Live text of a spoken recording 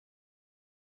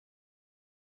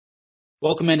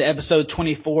Welcome into episode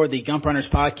 24 of the Gump Runners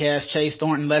podcast. Chase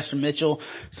Thornton, Lester Mitchell,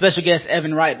 special guest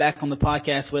Evan Wright back on the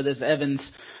podcast with us.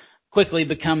 Evan's quickly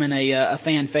becoming a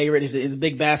fan favorite. He's a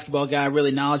big basketball guy,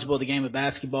 really knowledgeable of the game of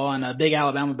basketball, and a big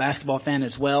Alabama basketball fan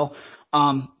as well.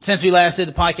 Since we last did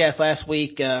the podcast last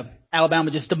week, Alabama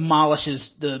just demolishes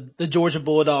the Georgia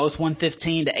Bulldogs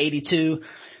 115-82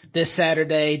 this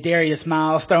Saturday. Darius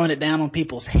Miles throwing it down on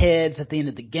people's heads at the end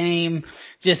of the game.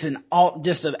 Just an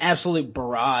absolute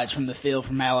barrage from the field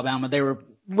from Alabama. They were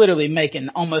literally making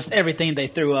almost everything they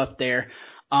threw up there.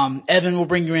 Evan, we'll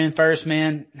bring you in first,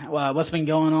 man. What's been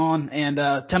going on? And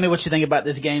tell me what you think about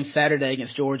this game Saturday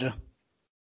against Georgia.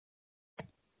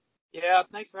 Yeah,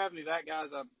 thanks for having me back, guys.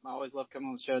 I always love coming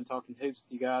on the show and talking hoops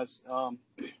with you guys.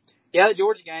 Yeah, the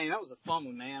Georgia game, that was a fun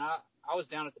one, man. I was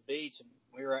down at the beach, and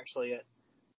we were actually at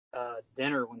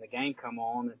dinner when the game come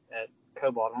on at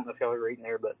Cobalt. I don't know if y'all were eating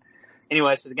there, but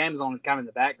anyway, so the game was on kind of in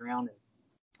the background, and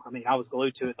I mean, I was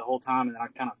glued to it the whole time, and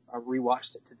then I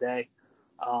rewatched it today.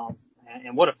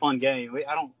 And what a fun game.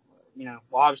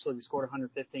 Obviously we scored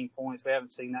 115 points. We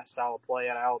haven't seen that style of play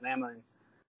out of Alabama, and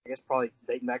I guess probably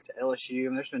dating back to LSU. I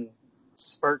mean, there's been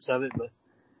spurts of it, but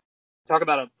talk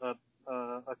about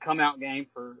a come out game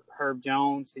for Herb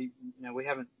Jones. We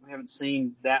haven't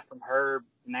seen that from Herb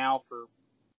now for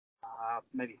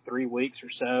maybe 3 weeks or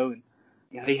so,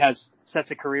 and he sets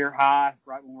a career high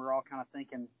right when we're all kind of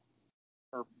thinking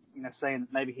or saying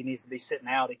that maybe he needs to be sitting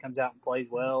out. He comes out and plays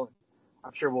well. And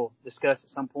I'm sure we'll discuss at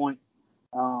some point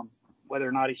whether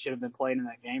or not he should have been playing in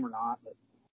that game or not. But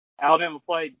Alabama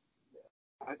played.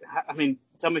 I mean,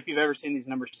 tell me if you've ever seen these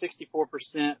numbers: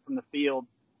 64% from the field,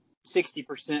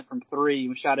 60% from three.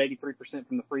 We shot 83%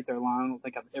 from the free throw line. I don't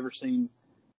think I've ever seen.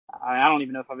 I don't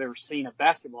even know if I've ever seen a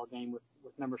basketball game with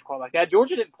numbers quite like that.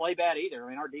 Georgia didn't play bad either. I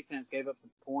mean, our defense gave up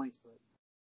some points,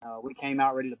 but we came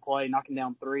out ready to play, knocking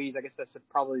down threes. I guess that's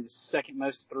probably the second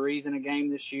most threes in a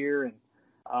game this year. And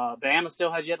Bama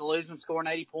still has yet to lose when scoring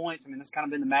 80 points. I mean, that's kind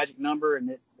of been the magic number, and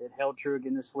it held true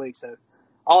again this week. So,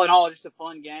 all in all, just a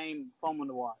fun game, fun one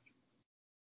to watch.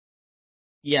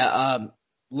 Yeah,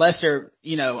 Lester,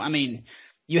 I mean,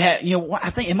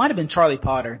 I think it might have been Charlie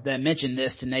Potter that mentioned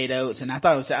this to Nate Oates, and I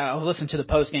was listening to the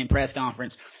post-game press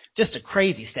conference. Just a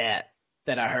crazy stat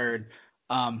that I heard.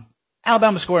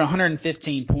 Alabama scored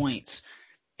 115 points,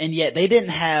 and yet they didn't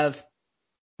have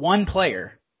one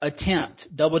player attempt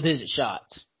double-digit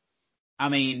shots. I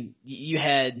mean, you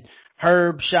had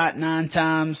Herb shot 9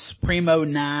 times, Primo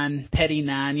 9, Petty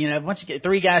 9. Once you get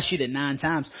 3 guys shoot it 9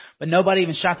 times, but nobody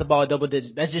even shot the ball double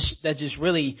digits. That just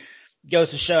really goes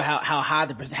to show how high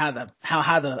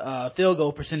the field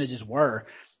goal percentages were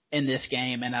in this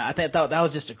game. And I thought that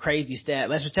was just a crazy stat.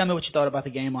 Lester, tell me what you thought about the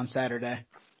game on Saturday.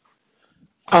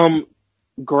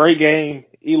 Great game,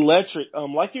 electric.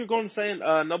 Like you were going to say,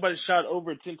 nobody shot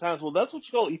over 10 times. Well, that's what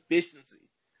you call efficiency.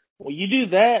 When you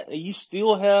do that and you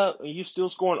still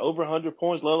scoring over 100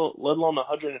 points, let alone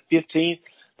 115,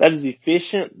 that is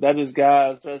efficient. That is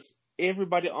guys. That's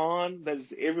everybody on. That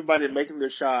is everybody making their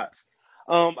shots.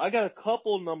 I got a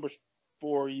couple numbers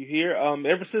for you here.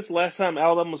 Ever since the last time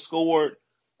Alabama scored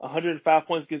 105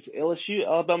 points against LSU,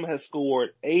 Alabama has scored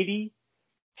 80,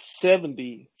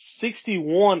 70,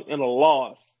 61 in a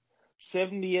loss,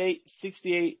 78,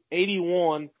 68,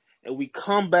 81, and we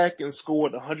come back and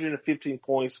scored 115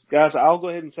 points. Guys, I'll go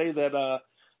ahead and say that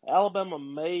Alabama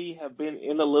may have been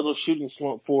in a little shooting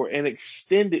slump for an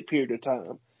extended period of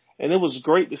time, and it was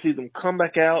great to see them come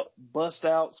back out, bust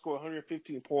out, score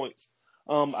 115 points.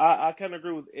 I kind of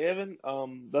agree with Evan.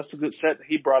 That's a good set that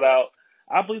he brought out.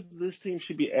 I believe this team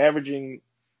should be averaging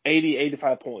 80,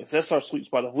 85 points. That's our sweet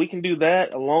spot. If we can do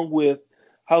that, along with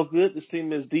how good this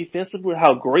team is defensively,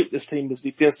 how great this team is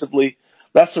defensively,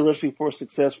 that's the recipe for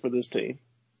success for this team.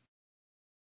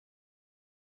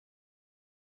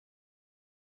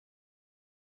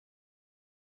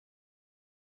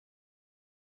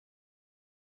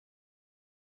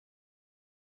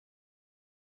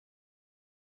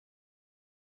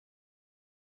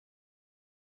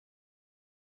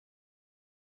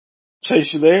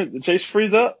 Chase, you there? Did Chase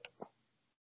freeze up?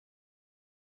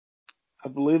 I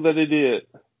believe that he did.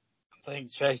 I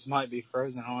think Chase might be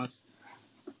frozen on us.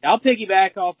 I'll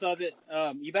piggyback off of it.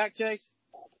 You back, Chase?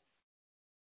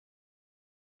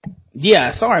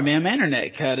 Yeah, sorry, man. My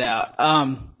internet cut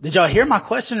out. Did y'all hear my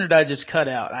question, or did I just cut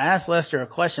out? I asked Lester a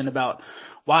question about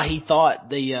why he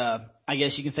thought I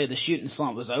guess you can say the shooting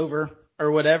slump was over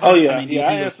or whatever. Oh, yeah. I mean,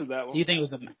 I answered that one. Do you think it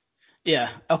was yeah,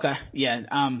 okay, yeah.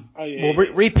 Yeah. Well,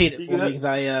 repeat it for me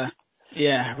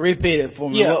because repeat it for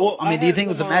me. Yeah, do you think it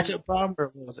was a matchup problem, or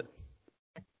what was it?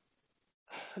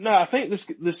 No, I think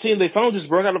this team, they finally just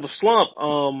broke out of a slump.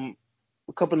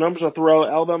 a couple numbers I'll throw out.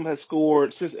 Alabama has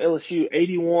scored since LSU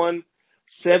 81,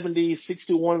 70,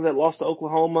 61 that lost to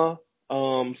Oklahoma,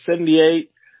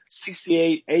 78,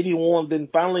 68, 81, then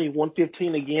finally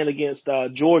 115 again against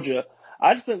Georgia.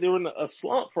 I just think they were in a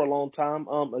slump for a long time,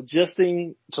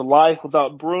 adjusting to life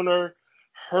without Bruner.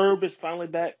 Herb is finally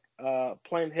back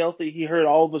playing healthy. He heard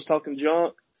all of us talking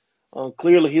junk.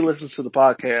 Clearly, he listens to the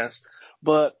podcast.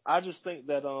 But I just think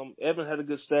that Evan had a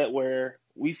good stat where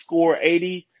we score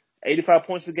 80, 85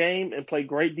 points a game and play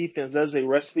great defense. That is a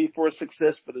recipe for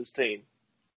success for this team.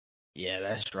 Yeah,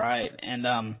 that's right. And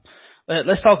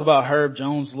let's talk about Herb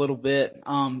Jones a little bit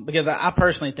because I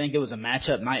personally think it was a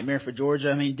matchup nightmare for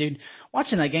Georgia. I mean, dude,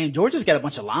 watching that game, Georgia's got a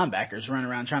bunch of linebackers running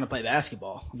around trying to play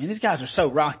basketball. I mean, these guys are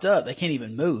so rocked up, they can't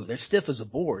even move. They're stiff as a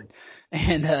board.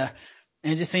 And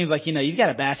it just seems like, you've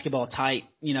got a basketball type,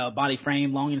 body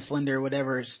frame, long and slender,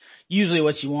 whatever. It's usually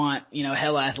what you want,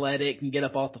 hella athletic and get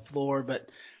up off the floor. But it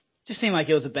just seemed like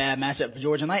it was a bad matchup for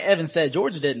Georgia. And like Evan said,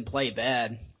 Georgia didn't play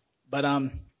bad. But,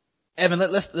 Evan,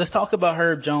 let's talk about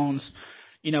Herb Jones.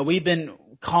 We've been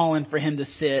calling for him to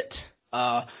sit.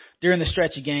 During the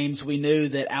stretch of games, we knew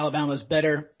that Alabama was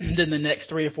better than the next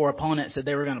 3 or 4 opponents that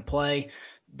they were going to play,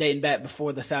 dating back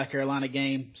before the South Carolina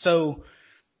game. So,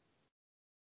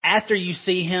 after you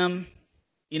see him,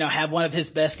 have one of his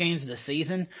best games of the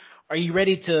season, are we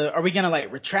going to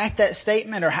retract that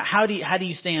statement, or how do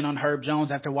you stand on Herb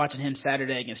Jones after watching him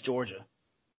Saturday against Georgia?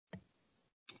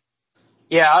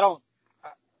 Yeah,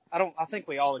 I think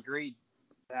we all agreed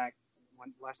back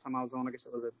last time I was on, I guess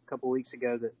it was a couple of weeks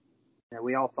ago, that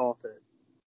we all thought that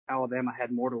Alabama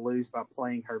had more to lose by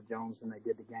playing Herb Jones than they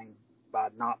did the game by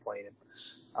not playing him.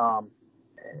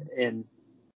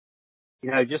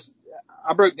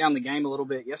 I broke down the game a little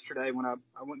bit yesterday when I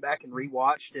went back and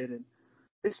rewatched it, and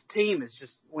this team is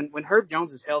just when Herb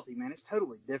Jones is healthy, man, it's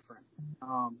totally different.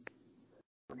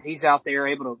 When he's out there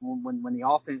when the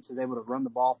offense is able to run the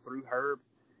ball through Herb,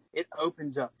 it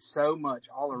opens up so much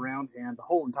all around him. The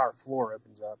whole entire floor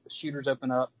opens up. The shooters open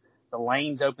up, the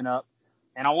lanes open up,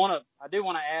 and I do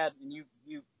want to add, and you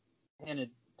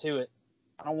hinted to it,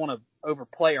 I don't want to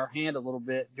overplay our hand a little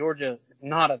bit. Georgia,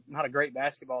 not a great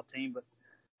basketball team, but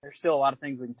there's still a lot of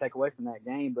things we can take away from that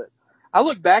game. But I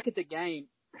look back at the game,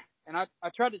 and I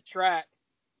tried to track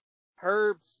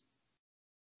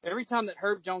every time that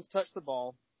Herb Jones touched the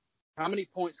ball, how many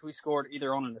points we scored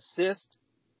either on an assist,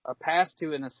 a pass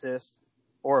to an assist,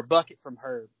 or a bucket from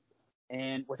Herb.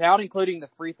 And without including the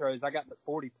free throws, I got to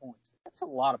 40 points. That's a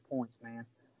lot of points, man.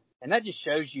 And that just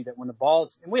shows you that when the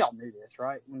ball's, and we all knew this,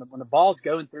 right? When the ball's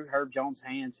going through Herb Jones'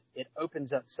 hands, it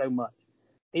opens up so much.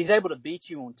 He's able to beat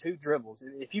you on 2 dribbles.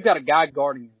 If you got a guy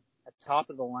guarding you at the top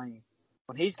of the lane,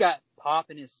 when he's got pop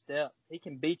in his step, he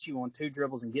can beat you on 2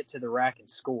 dribbles and get to the rack and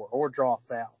score or draw a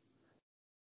foul.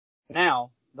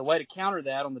 Now, the way to counter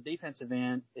that on the defensive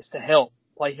end is to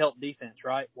play help defense,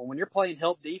 right? Well, when you're playing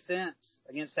help defense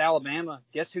against Alabama,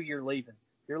 guess who you're leaving?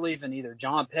 You're leaving either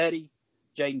John Petty,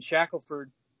 Jaden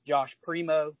Shackelford, Josh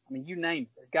Primo. I mean, you name it.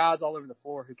 There's guys all over the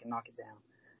floor who can knock it down.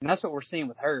 And that's what we're seeing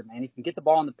with Herb, man. He can get the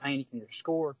ball in the paint. He can either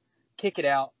score, kick it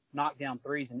out, knock down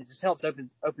threes, and it just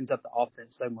opens up the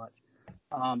offense so much.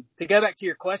 To go back to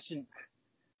your question,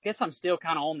 I guess I'm still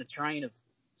kind of on the train of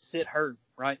sit Herb,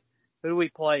 right? Who do we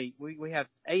play? We have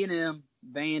A&M,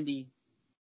 Vandy,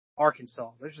 Arkansas.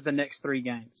 Those are the next 3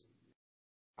 games.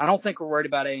 I don't think we're worried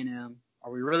about A&M.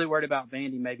 Are we really worried about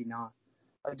Vandy? Maybe not.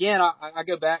 Again, I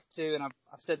go back to, and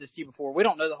I've said this to you before, we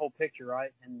don't know the whole picture,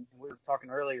 right? And we were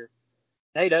talking earlier.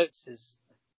 Nate Oates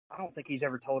I don't think he's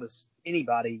ever told us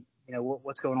anybody,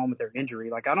 what's going on with their injury.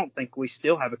 Like, I don't think we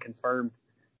still have a confirmed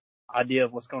idea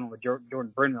of what's going on with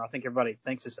Jordan Brenner. I think everybody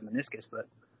thinks it's a meniscus, but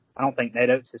I don't think Nate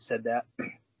Oates has said that.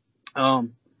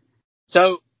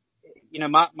 So,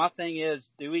 my thing is,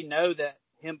 do we know that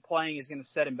him playing is going to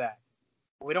set him back?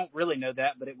 We don't really know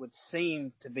that, but it would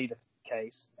seem to be the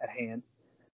case at hand.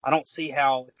 I don't see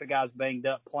how, if a guy's banged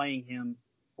up, playing him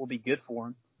will be good for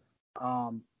him.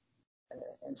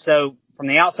 And so from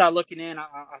the outside looking in,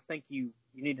 I think you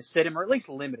need to sit him or at least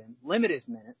limit him. Limit his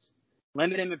minutes.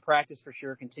 Limit him in practice for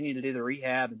sure. Continue to do the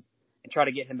rehab and try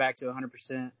to get him back to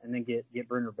 100% and then get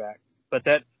Brenner back. But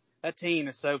that team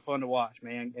is so fun to watch,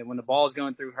 man. And when the ball is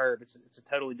going through Herb, it's a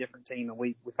totally different team. And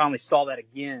we finally saw that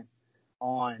again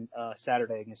on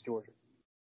Saturday against Georgia.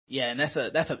 Yeah, and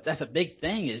that's a big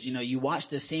thing is, you watch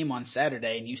this team on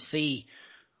Saturday and you see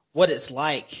what it's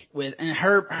like and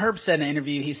Herb said in an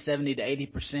interview he's 70 to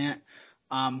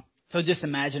 80%. So just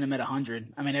imagine him at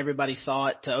 100. I mean, everybody saw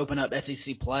it to open up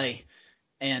SEC play.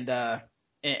 And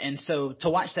so to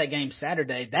watch that game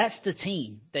Saturday, that's the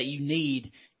team that you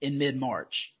need in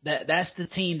mid-March. That's the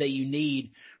team that you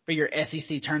need for your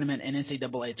SEC tournament and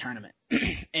NCAA tournament.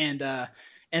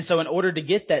 And so in order to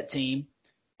get that team,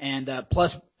 and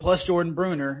plus Jordan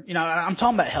Bruner, I'm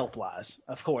talking about health wise,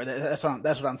 of course. That's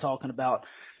what I'm talking about.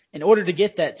 In order to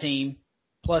get that team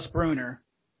plus Bruner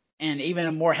and even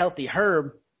a more healthy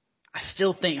Herb, I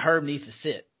still think Herb needs to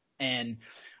sit. And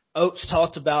Oates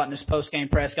talked about in his post-game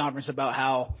press conference about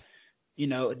how,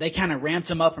 they kind of ramped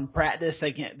him up in practice.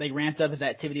 They ramped up his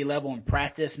activity level in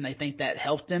practice, and they think that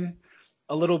helped him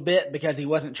a little bit because he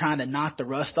wasn't trying to knock the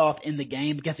rust off in the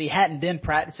game because he hadn't been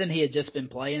practicing. He had just been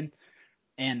playing.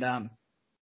 And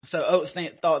so Oates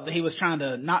thought that he was trying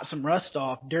to knock some rust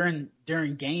off during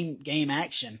game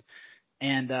action.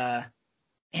 And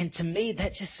to me,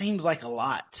 that just seems like a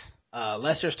lot.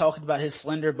 Lester's talking about his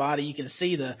slender body. You can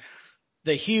see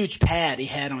the huge pad he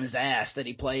had on his ass that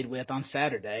he played with on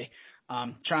Saturday,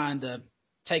 trying to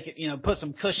take it, put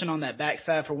some cushion on that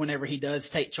backside for whenever he does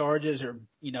take charges or,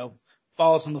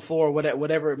 falls on the floor,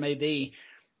 whatever it may be.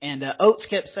 And Oates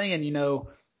kept saying,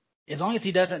 as long as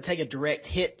he doesn't take a direct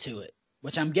hit to it,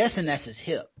 which I'm guessing that's his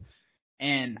hip.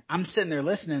 And I'm sitting there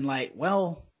listening like,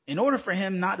 well, in order for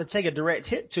him not to take a direct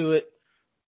hit to it,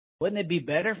 wouldn't it be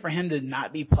better for him to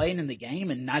not be playing in the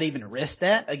game and not even risk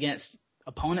that against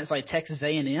opponents like Texas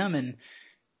A&M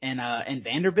and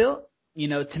Vanderbilt?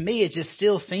 To me, it just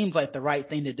still seems like the right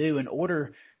thing to do in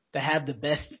order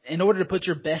to put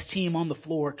your best team on the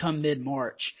floor come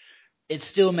mid-March. It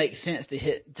still makes sense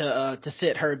to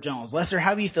sit Herb Jones. Lester,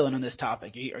 how are you feeling on this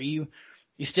topic? Are you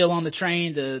still on the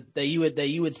train that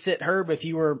you would sit Herb if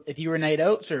you were Nate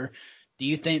Oates, or do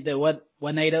you think that what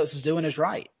Nate Oates is doing is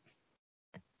right?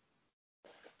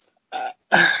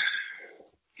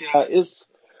 Yeah, it's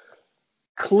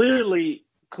clearly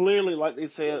like they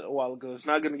said a while ago. It's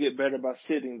not going to get better by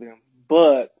sitting them,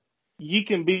 but you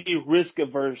can be risk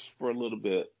averse for a little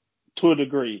bit to a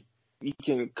degree. You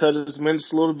can cut his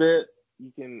minutes a little bit.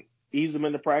 You can ease him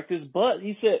into practice. But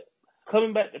he said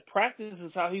coming back to practice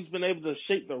is how he's been able to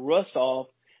shake the rust off.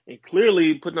 And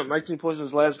clearly putting up 19 points in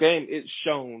his last game, it's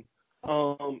shown.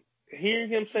 Hearing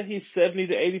him say he's 70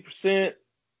 to 80%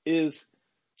 is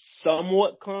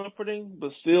somewhat comforting,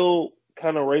 but still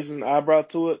kind of raising an eyebrow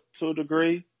to it to a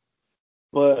degree.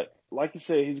 But like you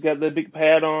said, he's got that big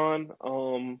pad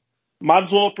on. Might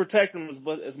as well protect him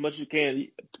as much as you can.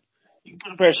 You can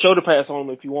put a pair of shoulder pads on him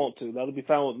if you want to. That'll be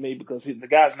fine with me because the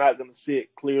guy's not going to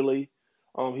sit clearly.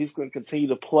 He's going to continue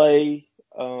to play.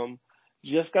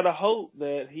 Just got to hope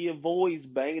that he avoids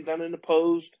banging down in the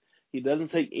post. He doesn't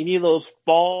take any of those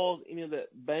falls, any of that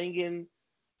banging.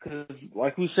 Because,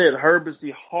 like we said, Herb is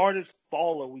the hardest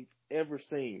faller we've ever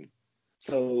seen.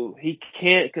 So he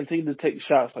can't continue to take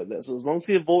shots like that. So as long as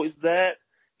he avoids that,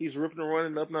 he's ripping and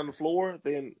running up and down the floor,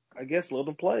 then I guess let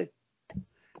him play.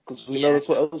 Because we know that's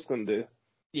what Oates going to do.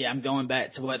 Yeah, I'm going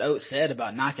back to what Oates said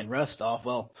about knocking rust off.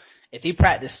 Well, if he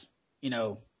practiced,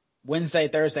 Wednesday,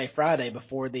 Thursday, Friday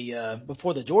before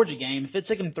the Georgia game, if it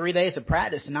took him 3 days of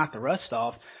practice to knock the rust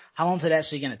off, how long is it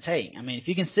actually going to take? I mean, if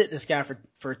you can sit this guy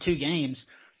for 2 games,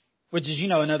 which is,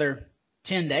 another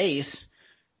 10 days,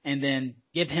 and then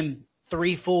give him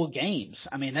 3 full games.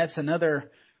 I mean, that's another,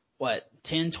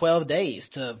 10, 12 days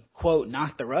to, quote,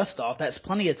 knock the rust off. That's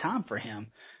plenty of time for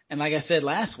him. And like I said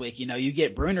last week, you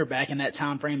get Bruner back in that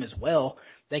time frame as well.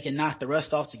 They can knock the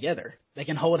rust off together. They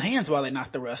can hold hands while they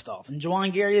knock the rust off. And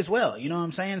Juwan Gary as well. You know what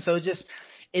I'm saying? So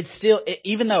it's still,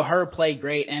 even though Herb played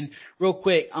great, and real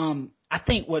quick, I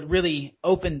think what really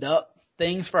opened up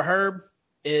things for Herb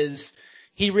is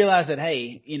he realized that,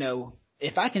 hey,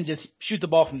 if I can just shoot the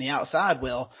ball from the outside,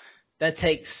 well, that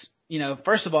takes,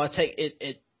 first of all,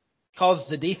 it causes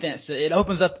the defense it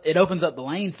opens up the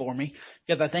lane for me,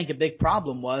 because I think a big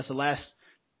problem was the last,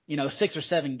 6 or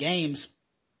 7 games,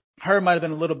 Herb might have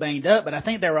been a little banged up, but I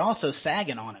think they were also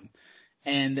sagging on him,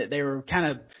 and they were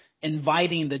kind of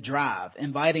inviting the drive,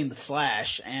 inviting the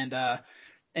slash, and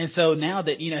so now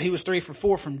that, he was 3 for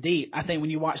 4 from deep, I think when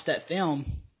you watch that film,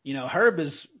 Herb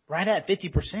is right at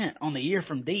 50% on the year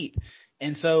from deep.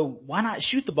 And so why not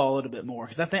shoot the ball a little bit more?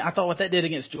 Because I thought what that did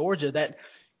against Georgia, that,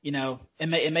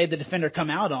 it made the defender come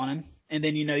out on him. And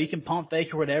then, you can pump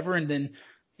fake or whatever. And then,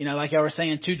 like I was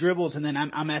saying, 2 dribbles and then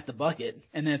I'm at the bucket.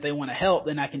 And then if they want to help,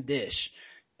 then I can dish.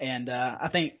 And I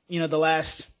think, the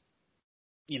last,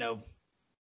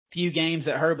 few games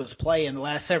that Herb was playing, the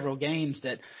last several games,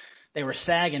 that they were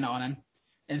sagging on him.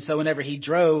 And so whenever he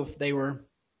drove, they were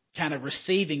kind of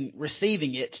receiving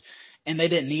it, and they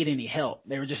didn't need any help.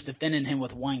 They were just defending him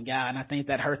with one guy, and I think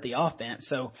that hurt the offense.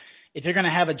 So if you're going to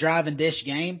have a drive and dish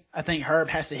game, I think Herb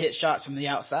has to hit shots from the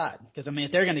outside. Because, I mean,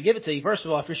 if they're going to give it to you, first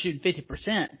of all, if you're shooting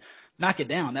 50%, knock it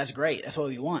down. That's great. That's what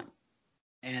we want.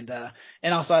 And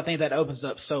also I think that opens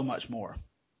up so much more.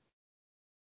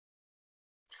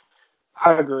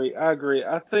 I agree.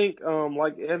 I think,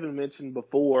 like Evan mentioned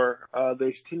before,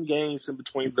 there's 10 games in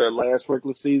between the last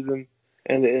regular season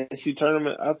and the NC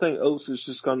tournament. I think Oates is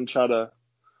just going to try to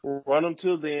run them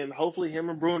till then. Hopefully him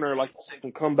and Bruner, like you said,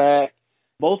 can come back.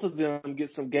 Both of them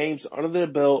get some games under their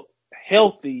belt,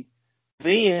 healthy.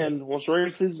 Then, once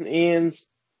regular season ends,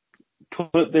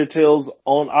 put their tails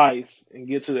on ice and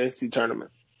get to the NC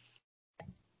tournament.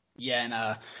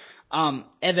 Yeah, and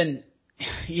Evan,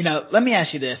 let me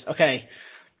ask you this. Okay,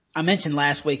 I mentioned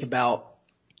last week about,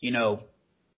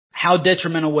 how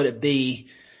detrimental would it be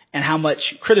and how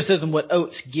much criticism would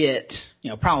Oates get?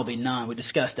 Probably none. We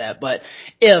discussed that. But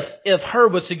if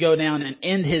Herb was to go down and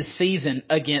end his season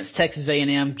against Texas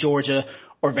A&M, Georgia,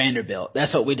 or Vanderbilt,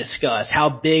 that's what we discussed. How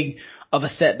big of a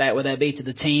setback would that be to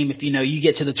the team? If, you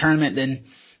get to the tournament, then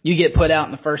you get put out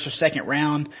in the first or second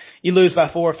round, you lose by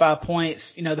 4 or 5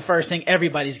 points. The first thing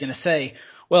everybody's going to say,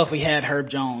 well, if we had Herb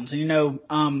Jones, and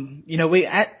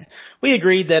we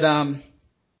agreed that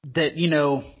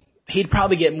he'd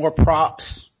probably get more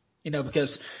props,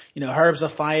 because Herb's a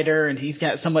fighter and he's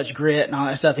got so much grit and all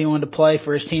that stuff. He wanted to play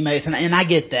for his teammates, and I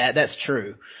get that. That's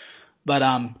true. But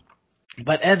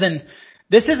Evan,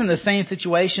 this isn't the same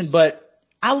situation, but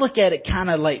I look at it kind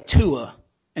of like Tua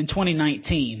in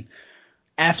 2019.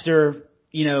 After,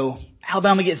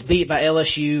 Alabama gets beat by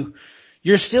LSU,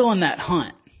 you're still in that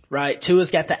hunt, right?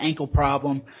 Tua's got the ankle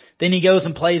problem. Then he goes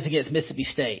and plays against Mississippi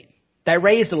State. That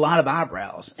raised a lot of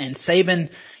eyebrows. And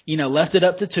Saban, left it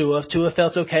up to Tua. Tua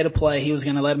felt okay to play. He was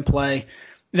going to let him play.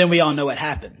 Then we all know what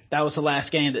happened. That was the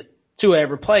last game that Tua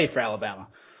ever played for Alabama.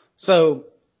 So,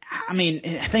 I think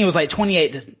it was like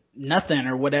 28-0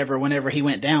 or whatever whenever he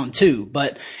went down too.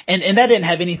 But, and that didn't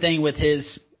have anything with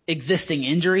his existing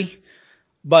injury.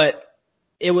 But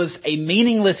it was a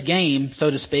meaningless game, so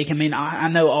to speak. I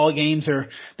know all games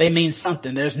they mean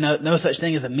something. There's no such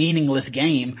thing as a meaningless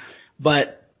game.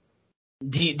 But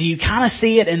do you kind of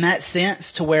see it in that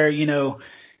sense to where,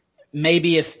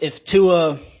 maybe if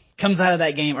Tua comes out of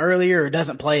that game earlier or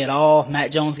doesn't play at all,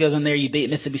 Matt Jones goes in there, you beat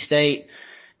Mississippi State,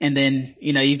 and then,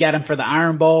 you've got him for the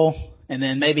Iron Bowl, and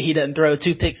then maybe he doesn't throw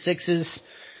 2 pick sixes,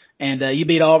 and you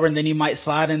beat Auburn, then you might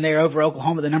slide in there over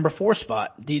Oklahoma, the number 4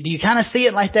 spot. Do you kind of see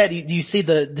it like that? Do you see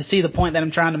the point that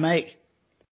I'm trying to make?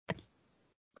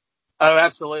 Oh,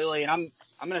 absolutely. And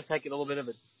I'm going to take it a little bit of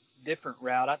a different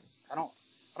route. I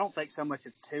don't think so much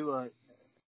of Tua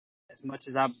as much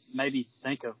as I maybe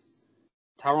think of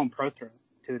Tyrone Prothro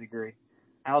to a degree.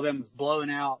 Alabama's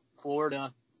blowing out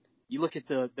Florida. You look at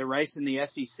the race in the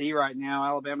SEC right now.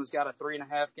 Alabama's got a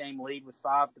 3.5 game lead with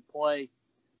 5 to play.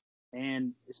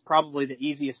 And it's probably the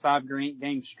easiest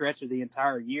 5-game stretch of the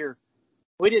entire year.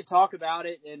 We did talk about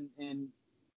it, and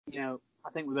I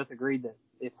think we both agreed that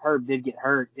if Herb did get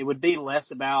hurt, it would be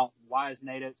less about why is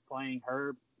Nate Oates playing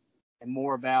Herb, and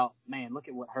more about, man, look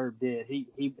at what Herb did.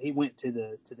 He went to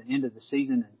the end of the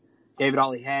season and gave it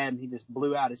all he had, and he just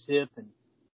blew out his hip.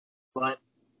 But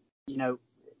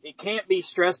it can't be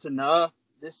stressed enough.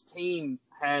 This team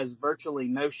has virtually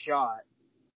no shot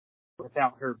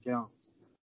without Herb Jones.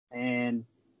 And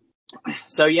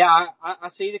so, yeah, I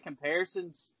see the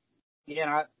comparisons. Again,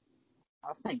 I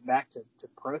think back to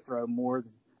Prothro more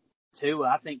than Tua.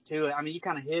 I think Tua, you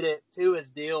kind of hit it. Tua's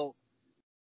deal,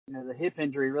 the hip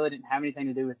injury really didn't have anything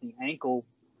to do with the ankle,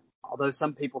 although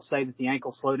some people say that the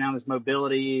ankle slowed down his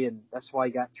mobility, and that's why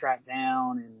he got tracked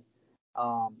down. And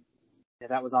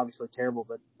that was obviously terrible.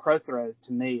 But Prothro,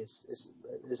 to me,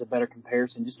 is a better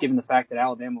comparison, just given the fact that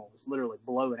Alabama was literally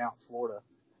blowing out Florida.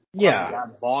 Yeah.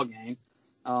 The ball game.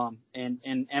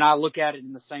 And I look at it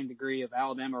in the same degree of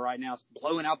Alabama right now. It's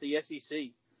blowing out the SEC.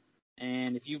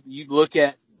 And if you look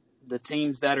at the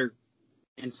teams that are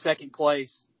in second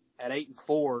place at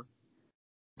 8-4,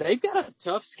 they've got a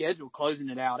tough schedule closing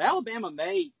it out. Alabama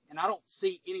may, and I don't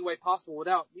see any way possible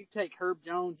without, you take Herb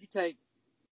Jones, you take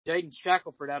Jaden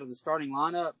Shackelford out of the starting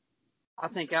lineup, I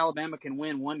think Alabama can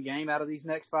win 1 game out of these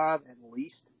next 5 at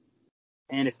least.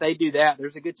 And if they do that,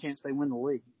 there's a good chance they win the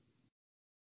league.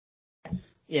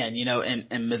 Yeah,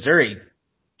 and Missouri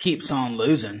keeps on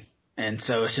losing, and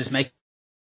so it's just making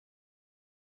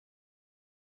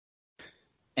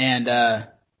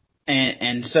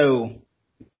and so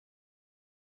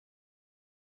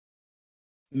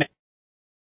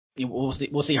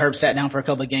we'll see Herb sat down for a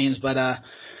couple of games, but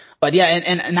yeah,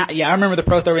 I remember the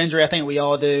Prothro injury. I think we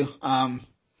all do. I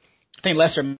think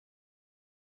Lester.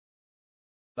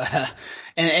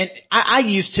 And I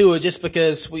use Tua just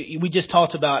because we just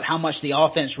talked about how much the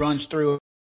offense runs through.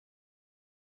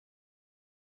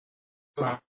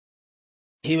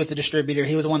 He was the distributor.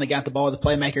 He was the one that got the ball to the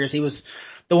playmakers. He was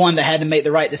the one that had to make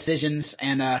the right decisions.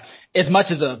 And as much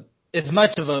as a as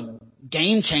much of a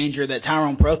game changer that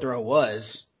Tyrone Prothro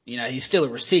was, he's still a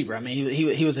receiver. I mean,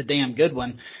 he was a damn good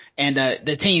one, and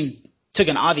the team took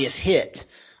an obvious hit,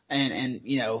 and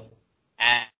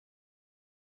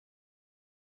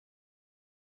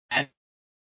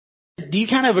do you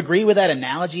kind of agree with that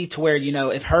analogy to where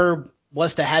if Herb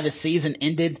was to have his season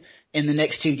ended in the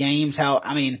next two games, how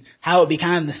it would be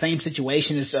kind of the same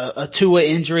situation as a Tua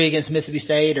injury against Mississippi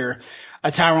State or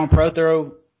a Tyrone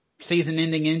Prothro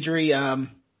season-ending injury, and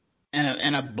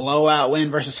a blowout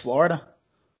win versus Florida?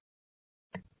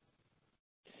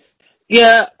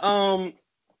 Yeah, I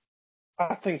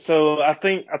think so. I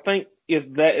think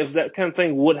if that kind of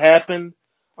thing would happen,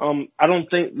 I don't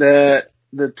think that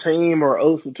the team or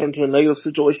Oates would turn to a negative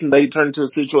situation. They turn to a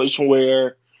situation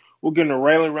where we're going to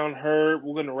rally around Herb.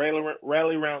 We're going to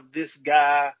rally around this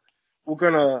guy. We're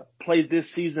going to play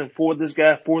this season for this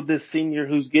guy, for this senior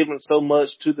who's given so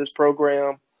much to this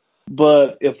program.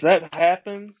 But if that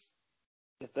happens,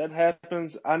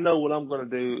 I know what I'm going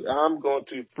to do. I'm going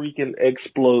to freaking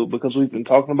explode because we've been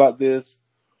talking about this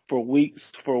for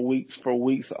weeks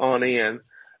on end.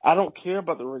 I don't care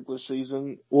about the regular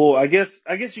season. Well, I guess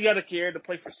you got to care to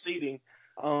play for seeding.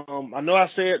 I know I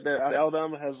said that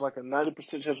Alabama has like a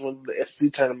 90% chance of winning the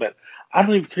SEC tournament. I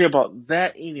don't even care about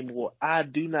that anymore. I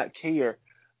do not care.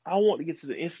 I want to get to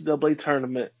the NCAA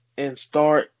tournament and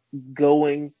start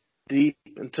going deep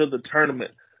into the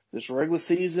tournament. This regular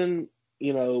season,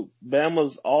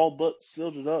 Bama's all but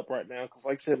sealed it up right now because,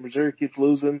 like I said, Missouri keeps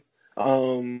losing.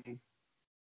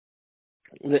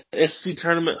 The SEC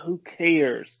tournament, who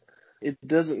cares? It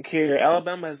doesn't care.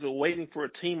 Alabama has been waiting for a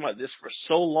team like this for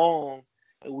so long,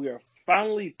 and we are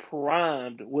finally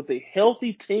primed with a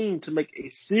healthy team to make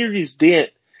a serious dent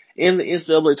in the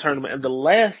NCAA tournament. And the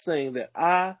last thing that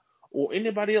I or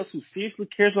anybody else who seriously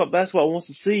cares about basketball wants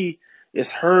to see is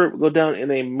Herb go down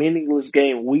in a meaningless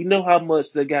game. We know how much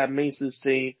that guy means to his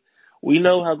team. We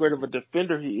know how great of a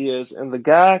defender he is, and the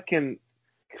guy can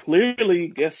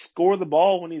clearly score the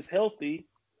ball when he's healthy.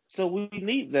 So we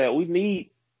need that. We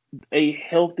need a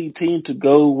healthy team to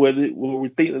go where we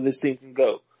think that this team can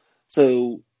go.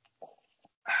 So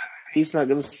he's not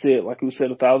going to sit, like we said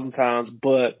 1,000 times,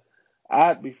 but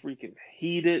I'd be freaking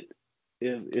heated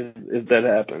if that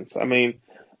happens. I mean,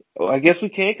 I guess we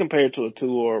can't compare it to a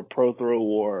Tua or a Prothro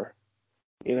or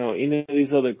any of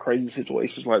these other crazy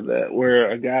situations like that where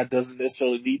a guy doesn't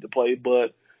necessarily need to play,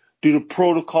 but due to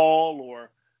protocol or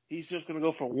he's just going to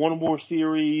go for one more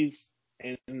series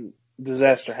and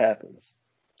disaster happens.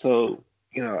 So,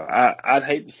 I'd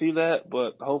hate to see that,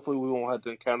 but hopefully we won't have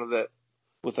to encounter that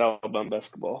with Alabama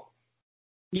basketball.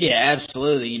 Yeah,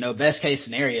 absolutely. Best case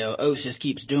scenario, Oates just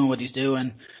keeps doing what he's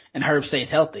doing and Herb stays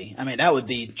healthy. I mean, that would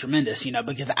be tremendous,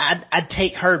 because I'd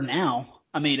take Herb now.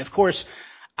 I mean, of course,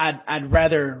 I'd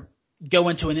rather go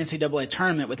into an NCAA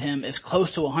tournament with him as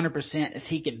close to 100% as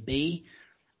he can be.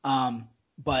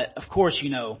 But of course,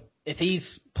 if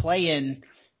he's playing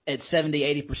at 70,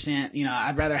 80%,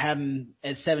 I'd rather have him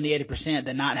at 70, 80%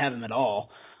 than not have him at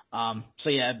all. So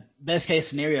yeah, best case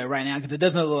scenario right now, because it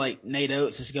doesn't look like Nate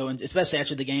Oates is going, especially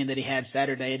after the game that he had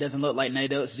Saturday, it doesn't look like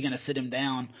Nate Oates is going to sit him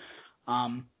down.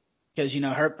 Because,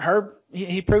 Herb,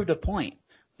 he proved a point.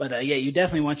 But, yeah, you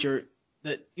definitely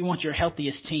want your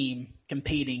healthiest team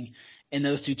competing in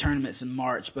those two tournaments in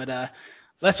March. But,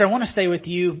 Lester, I want to stay with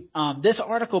you. This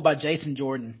article by Jason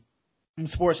Jordan from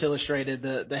Sports Illustrated,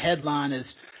 the headline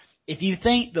is, if you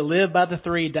think the live by the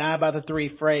three, die by the three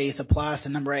phrase applies to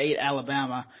number 8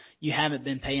 Alabama, you haven't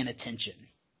been paying attention.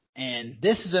 And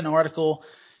this is an article,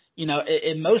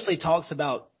 it mostly talks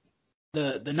about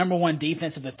the number one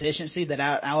defensive efficiency that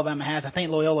Alabama has. I think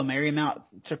Loyola Marymount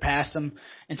surpassed them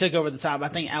and took over the top. I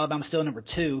think Alabama's still number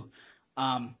 2.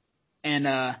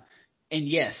 And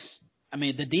yes, I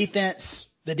mean,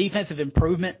 the defensive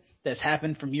improvement that's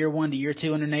happened from year 1 to year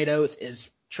 2 under Nate Oates is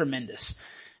tremendous.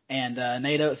 And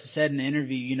Nate Oates said in the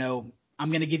interview, I'm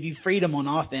going to give you freedom on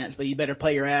offense, but you better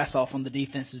play your ass off on the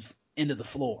defensive end of the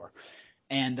floor.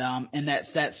 And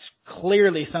that's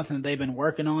clearly something that they've been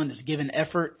working on. It's given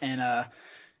effort and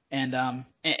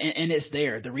it's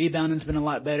there. The rebounding's been a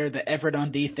lot better. The effort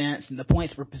on defense and the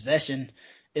points per possession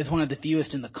is one of the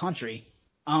fewest in the country.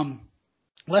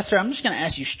 Lester, I'm just going to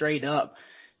ask you straight up.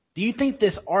 Do you think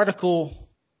this article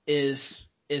is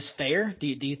fair? Do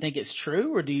you think it's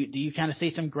true, or do you kind of see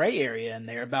some gray area in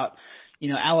there about,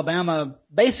 Alabama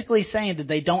basically saying that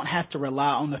they don't have to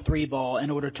rely on the 3 ball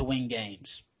in order to win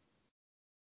games?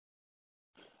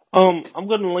 I'm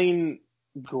going to lean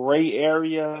gray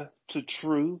area to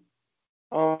true.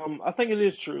 I think it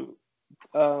is true.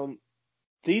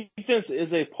 Defense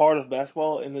is a part of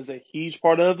basketball and is a huge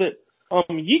part of it.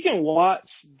 You can watch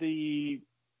the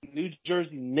New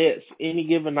Jersey Nets any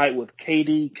given night with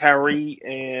KD, Kyrie,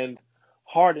 and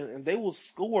Harden, and they will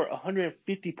score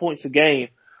 150 points a game.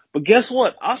 But guess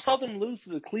what? I saw them lose to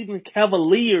the Cleveland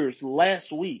Cavaliers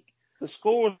last week. The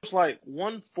score was like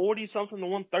 140 something to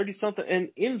 130 something, an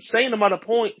insane amount of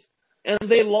points. And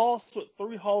they lost with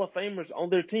 3 Hall of Famers on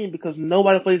their team because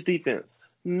nobody plays defense.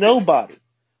 Nobody.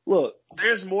 Look,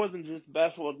 there's more than just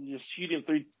basketball than just shooting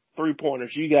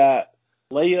three-pointers. You got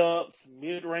layups,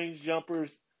 mid-range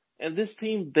jumpers, and this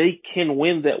team, they can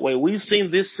win that way. We've seen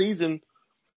this season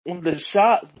when the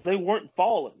shots, they weren't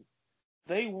falling.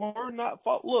 They were not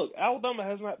falling. Look, Alabama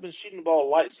has not been shooting the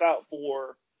ball lights out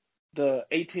for the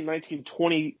 18, 19,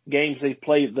 20 games they've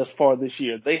played thus far this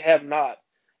year. They have not.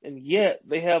 And yet,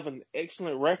 they have an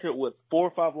excellent record with 4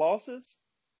 or 5 losses.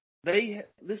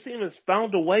 This team has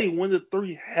found a way when the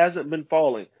three hasn't been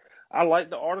falling. I like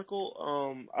the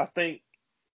article. I think,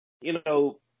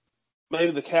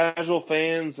 maybe the casual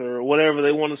fans or whatever,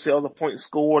 they want to see all the points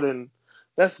scored, and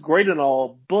that's great and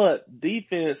all, but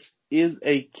defense is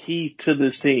a key to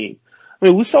this team. I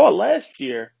mean, we saw it last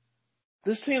year.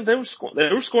 This team, they were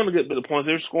scoring a good bit of points.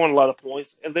 They were scoring a lot of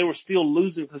points, and they were still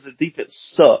losing because the defense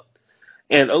sucked.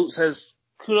 And Oates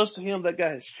kudos to him, that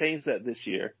guy has changed that this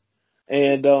year.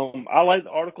 And I liked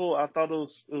the article. I thought it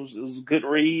was a good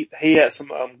read. He had some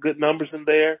good numbers in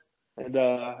there, and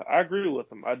I agree with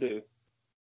him. I do.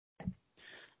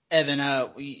 Evan,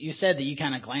 you said that you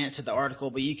kind of glanced at the article,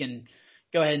 but you can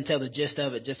go ahead and tell the gist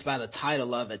of it just by the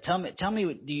title of it. Tell me,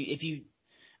 if you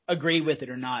agree with it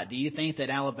or not. Do you think that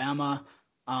Alabama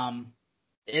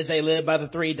is a live by the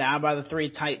three, die by the three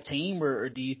type team, or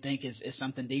do you think is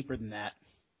something deeper than that?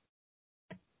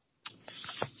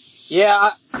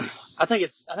 Yeah, I think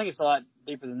it's a lot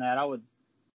deeper than that.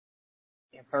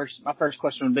 My first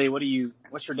question would be,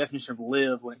 what's your definition of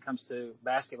live when it comes to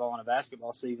basketball in a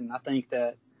basketball season? I think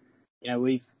that,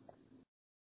 we've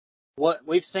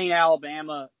seen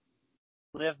Alabama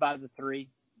live by the three,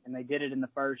 and they did it in the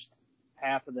first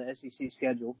half of the SEC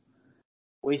schedule.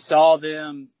 We saw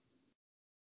them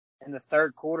in the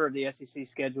third quarter of the SEC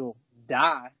schedule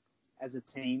die as a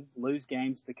team, lose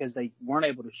games because they weren't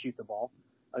able to shoot the ball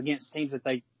against teams that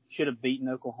they should have beaten,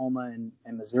 Oklahoma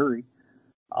and Missouri.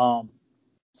 So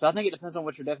I think it depends on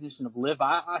what your definition of live.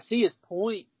 I see his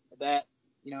point that,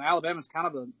 Alabama's kind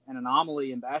of an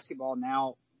anomaly in basketball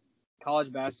now,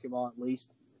 college basketball at least.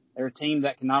 They're a team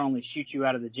that can not only shoot you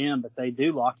out of the gym, but they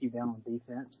do lock you down on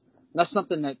defense. And that's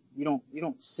something that you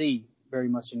don't see very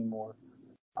much anymore.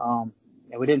 And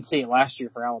we didn't see it last year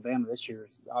for Alabama. This year is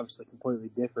obviously completely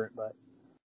different. But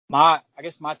I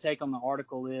guess my take on the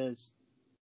article is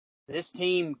this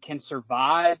team can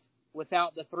survive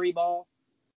without the three ball.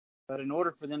 But in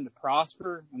order for them to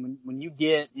prosper, and when you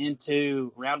get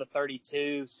into round of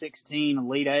 32, 16,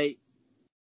 Elite Eight,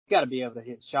 you got to be able to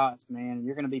hit shots, man.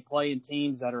 You're going to be playing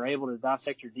teams that are able to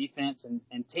dissect your defense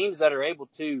and teams that are able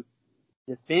to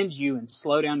defend you and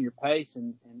slow down your pace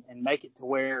and make it to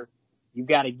where you've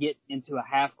got to get into a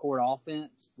half-court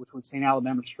offense, which we've seen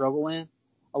Alabama struggle in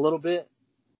a little bit.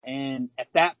 And at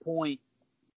that point,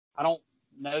 I don't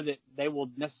know that they will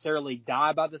necessarily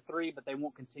die by the three, but they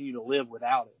won't continue to live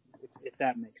without it, if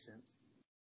that makes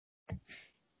sense.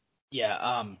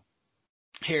 Yeah,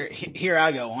 here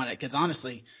I go on it, because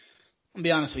honestly, I'll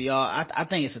be honest with y'all, I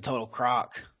think it's a total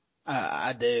crock.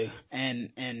 I do.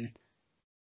 And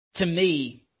to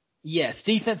me, yes,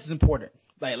 defense is important.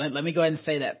 Like, let me go ahead and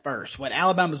say that first. What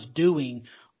Alabama's doing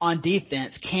on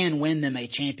defense can win them a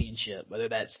championship, whether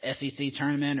that's SEC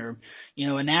tournament or,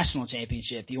 a national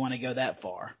championship, if you want to go that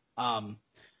far.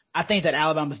 I think that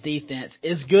Alabama's defense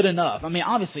is good enough. I mean,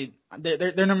 obviously,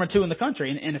 they're number 2 in the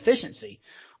country in efficiency.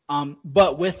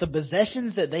 But with the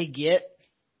possessions that they get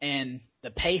and the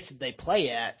pace that they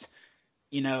play at,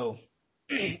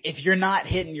 if you're not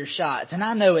hitting your shots, and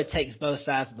I know it takes both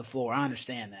sides of the floor, I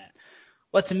understand that.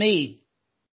 But to me,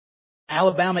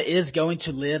 Alabama is going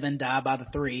to live and die by the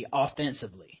three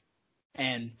offensively.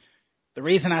 And the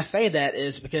reason I say that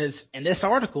is because in this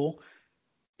article,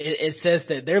 it says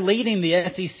that they're leading the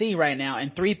SEC right now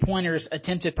in three-pointers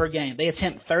attempted per game. They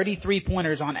attempt 30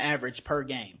 three-pointers on average per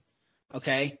game.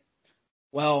 Okay?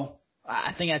 Well,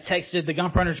 I think I texted the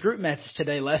Gump Runners group message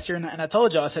today, Lester, and I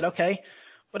told y'all, I said, okay,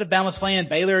 what if Bama's playing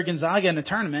Baylor or Gonzaga in a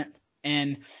tournament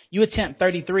and you attempt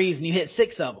 33s and you hit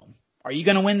 6 of them? Are you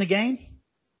going to win the game?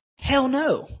 Hell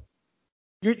no.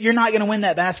 You're not going to win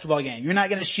that basketball game. You're not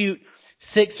going to shoot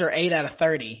 6 or 8 out of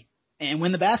 30 and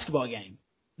win the basketball game.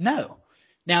 No.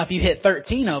 Now, if you hit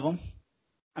 13 of them,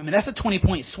 I mean, that's a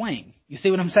 20-point swing. You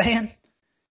see what I'm saying?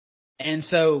 And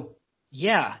so,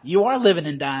 yeah, you are living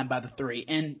and dying by the three.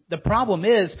 And the problem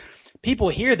is people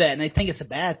hear that and they think it's a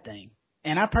bad thing.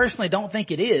 And I personally don't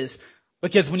think it is,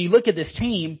 because when you look at this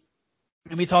team,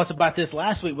 and we talked about this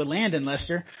last week with Landon,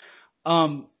 Lester,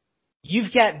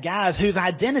 you've got guys whose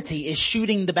identity is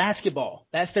shooting the basketball.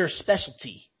 That's their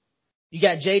specialty. You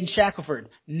got Jaden Shackelford,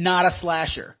 not a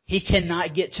slasher. He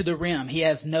cannot get to the rim. He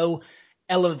has no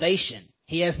elevation.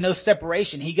 He has no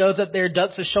separation. He goes up there,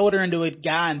 ducks a shoulder into a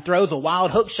guy, and throws a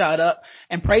wild hook shot up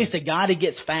and prays to God he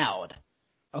gets fouled.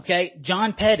 Okay?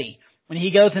 John Petty, when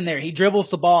he goes in there, he dribbles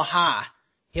the ball high.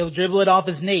 He'll dribble it off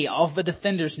his knee, off a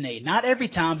defender's knee. Not every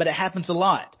time, but it happens a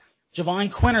lot.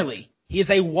 Javon Quinterly, he is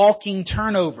a walking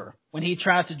turnover when he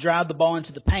tries to drive the ball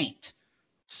into the paint.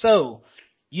 So,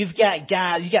 you've got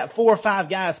guys, you got 4 or 5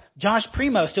 guys. Josh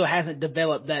Primo still hasn't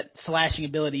developed that slashing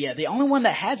ability yet. The only one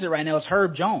that has it right now is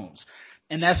Herb Jones.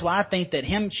 And that's why I think that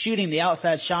him shooting the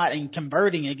outside shot and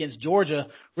converting against Georgia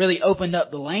really opened up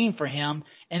the lane for him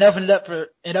and opened up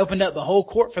the whole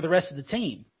court for the rest of the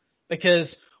team.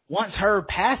 Because once Herb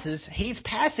passes, he's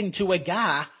passing to a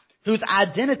guy whose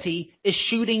identity is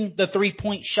shooting the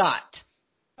 3-point shot.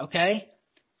 Okay?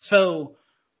 So,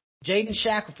 Jaden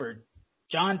Shackelford,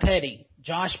 John Petty,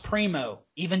 Josh Primo,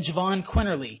 even Javon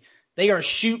Quinterly, they are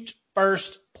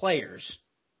shoot-first players.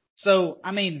 So,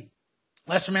 I mean,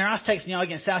 Lester Mayer, I was texting y'all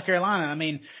against South Carolina. I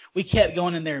mean, we kept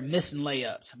going in there missing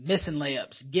layups,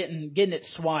 getting it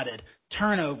swatted,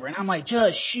 turnover. And I'm like,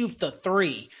 just shoot the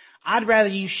 3. I'd rather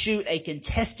you shoot a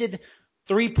contested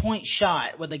 3-point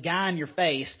shot with a guy in your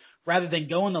face rather than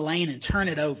go in the lane and turn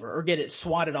it over or get it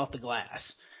swatted off the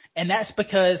glass. And that's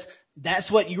because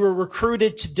that's what you were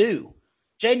recruited to do.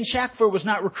 Jaden Shackelford was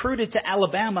not recruited to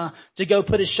Alabama to go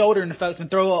put his shoulder into folks and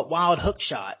throw up wild hook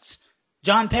shots.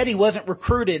 John Petty wasn't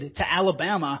recruited to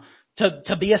Alabama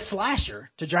to be a slasher,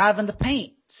 to drive in the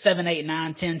paint 7, 8,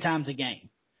 9, 10 times a game.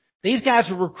 These guys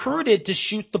were recruited to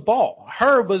shoot the ball.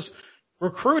 Herb was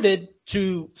recruited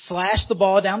to slash the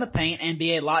ball down the paint and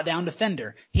be a lockdown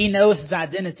defender. He knows his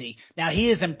identity. Now, he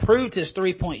has improved his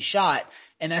 3-point shot,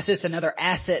 and that's just another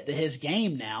asset to his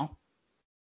game now.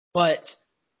 But,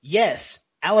 yes,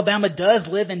 Alabama does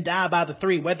live and die by the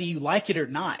 3, whether you like it or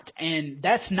not. And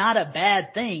that's not a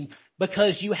bad thing,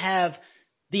 because you have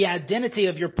the identity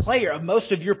of your player, of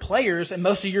most of your players and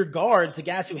most of your guards, the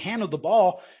guys who handle the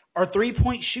ball, are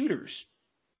 3-point shooters.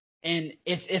 And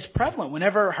it's prevalent.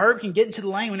 Whenever Herb can get into the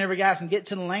lane, whenever guys can get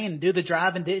to the lane and do the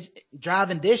drive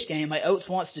and dish game like Oates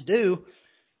wants to do,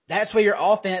 that's where your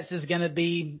offense is going to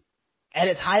be at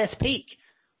its highest peak,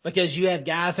 because you have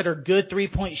guys that are good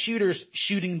 3-point shooters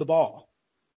shooting the ball.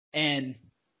 And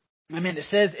I mean,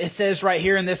 it says right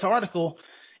here in this article,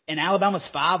 in Alabama's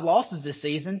 5 losses this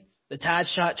season, the Tide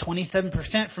shot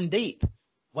 27% from deep.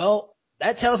 Well,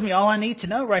 that tells me all I need to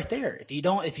know right there. If you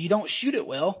don't shoot it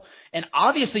well, and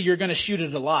obviously you're going to shoot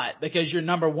it a lot because you're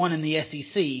number 1 in the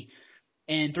SEC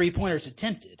in 3-pointers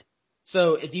attempted.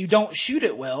 So if you don't shoot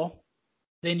it well,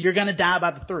 then you're going to die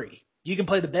by the 3. You can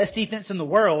play the best defense in the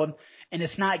world, and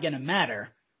it's not going to matter.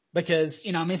 Because,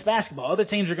 it's basketball. Other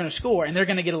teams are going to score, and they're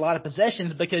going to get a lot of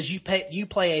possessions because you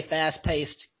play a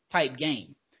fast-paced type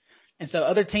game. And so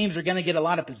other teams are going to get a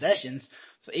lot of possessions.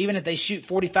 So even if they shoot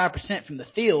 45% from the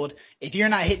field, if you're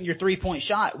not hitting your 3-point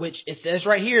shot, which it says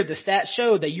right here, the stats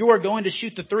show that you are going to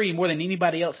shoot the 3 more than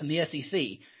anybody else in the SEC.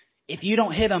 If you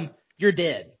don't hit them, you're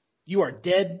dead. You are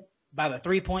dead by the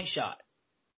 3-point shot.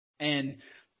 And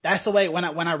that's the way, when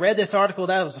I read this article,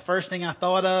 that was the first thing I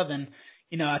thought of. And,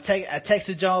 I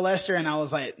texted y'all, Lester, and I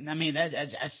was like, I mean,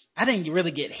 I didn't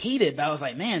really get heated, but I was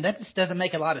like, man, that just doesn't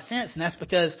make a lot of sense. And that's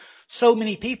because so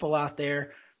many people out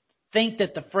there think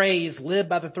that the phrase live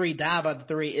by the 3, die by the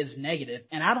 3 is negative.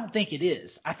 And I don't think it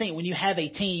is. I think when you have a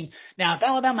team, now if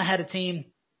Alabama had a team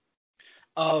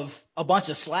of a bunch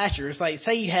of slashers, like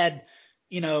say you had,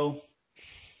 I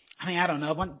don't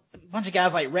know, a bunch of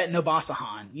guys like Retin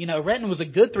Obasahan. Retin was a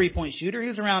good 3-point shooter. He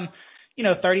was around,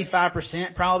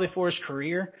 35% probably for his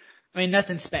career. I mean,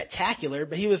 nothing spectacular,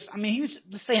 but he was,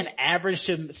 let's say an average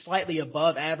to slightly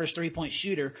above average 3-point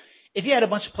shooter. If you had a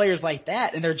bunch of players like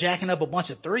that and they're jacking up a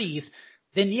bunch of 3s,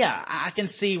 then yeah, I can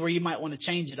see where you might want to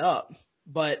change it up.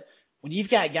 But when you've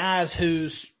got guys who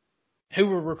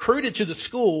were recruited to the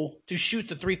school to shoot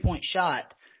the 3-point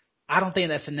shot, I don't think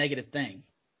that's a negative thing.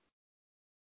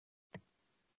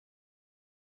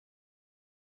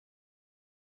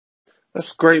 That's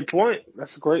a great point.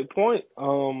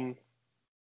 And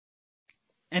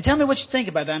tell me what you think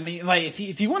about that. I mean, like,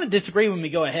 if you want to disagree with me,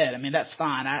 go ahead. I mean, that's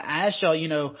fine. I asked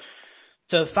y'all,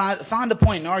 to find a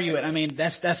point and argue it. I mean,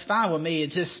 that's fine with me.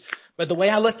 It's just, but the way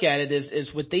I look at it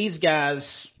is with these guys,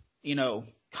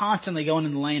 constantly going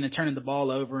in the lane and turning the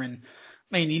ball over. And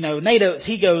I mean, Nate Oates,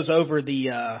 he goes over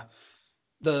the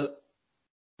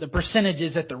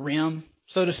percentages at the rim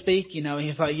so to speak. You know,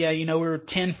 he's like, yeah, you know, we were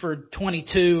 10 for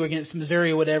 22 against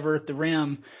Missouri or whatever at the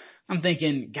rim. I'm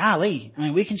thinking, golly, I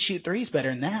mean, we can shoot threes better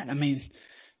than that. I mean,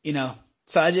 you know,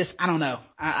 so I don't know.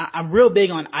 I'm real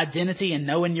big on identity and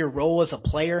knowing your role as a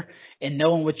player and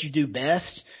knowing what you do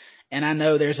best. And I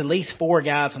know there's at least 4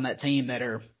 guys on that team that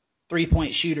are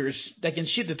 3-point shooters that can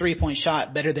shoot the 3-point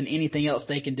shot better than anything else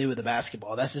they can do with the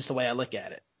basketball. That's just the way I look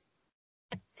at it.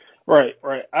 Right,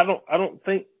 right. I don't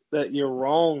think that you're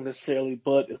wrong necessarily,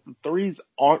 but if the threes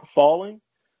aren't falling,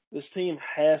 this team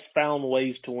has found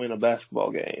ways to win a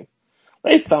basketball game.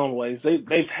 They've found ways.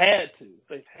 They've had to.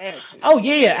 They've had to. Oh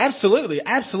yeah, absolutely,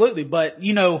 absolutely. But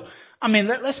you know, I mean,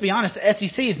 let's be honest. The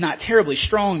SEC is not terribly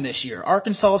strong this year.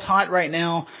 Arkansas is hot right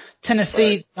now. Tennessee,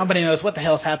 Right. nobody knows what the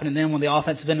hell's happening to them on the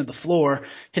offensive end of the floor.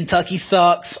 Kentucky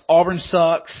sucks. Auburn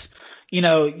sucks. You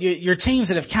know, your teams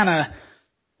that have kind of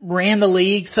ran the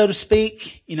league, so to speak.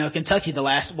 You know, Kentucky the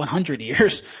last 100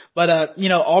 years. But you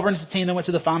know, Auburn's the team that went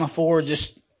to the Final Four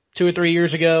just 2 or 3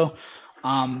 years ago.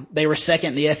 They were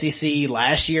second in the SEC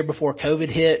last year before COVID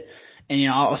hit, and you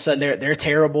know, all of a sudden they're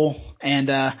terrible. And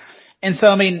so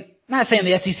I mean, I'm not saying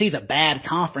the SEC is a bad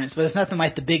conference, but it's nothing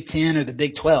like the Big Ten or the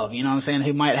Big 12. You know what I'm saying?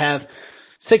 Who might have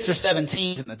 6 or 7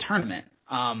 teams in the tournament.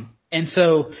 And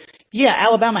so yeah,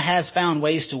 Alabama has found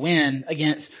ways to win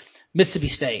against Mississippi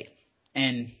State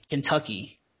and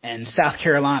Kentucky and South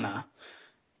Carolina.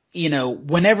 You know,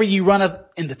 whenever you run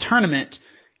up in the tournament,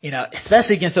 you know,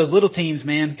 especially against those little teams,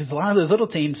 man, because a lot of those little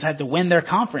teams have to win their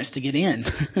conference to get in.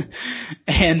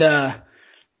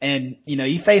 And you know,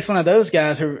 you face one of those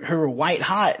guys who are white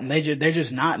hot and they're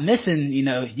just not missing, you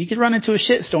know, you could run into a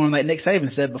shitstorm like Nick Saban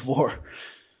said before.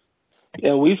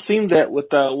 Yeah, we've seen that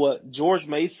with George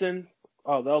Mason.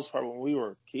 Oh, that was probably when we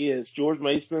were kids. George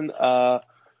Mason,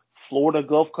 Florida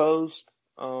Gulf Coast,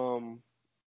 some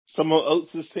of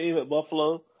Oates' team at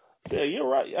Buffalo. So, yeah, you're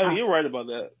right. I mean, you're right about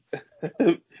that.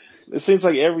 It seems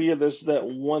like every year there's that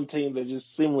one team that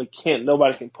just seemingly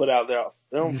nobody can put out there.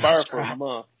 They're on fire for a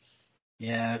month.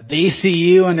 Yeah,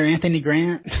 VCU under Anthony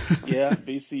Grant. Yeah,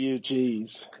 VCU,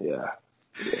 geez.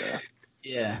 Yeah.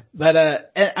 Yeah, but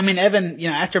I mean, Evan, you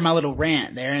know, after my little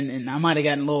rant there, and I might have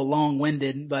gotten a little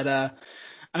long-winded, but I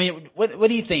mean, what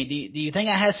do you think? Do you think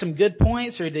I had some good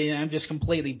points, or I'm just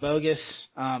completely bogus?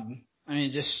 I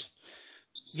mean, just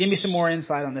give me some more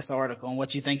insight on this article and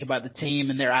what you think about the team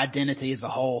and their identity as a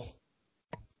whole.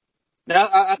 No,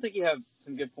 I think you have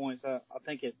some good points. I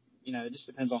think it just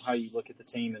depends on how you look at the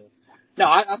team. And no,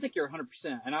 I think you're 100%.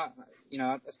 And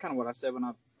that's kind of what I said when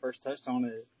I first touched on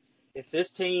it. If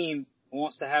this team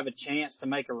wants to have a chance to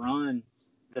make a run,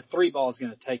 the 3 ball is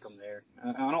going to take them there.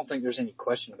 I don't think there's any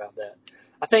question about that.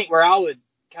 I think where I would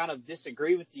kind of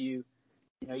disagree with you,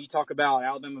 you know, you talk about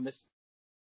Alabama, Mississippi.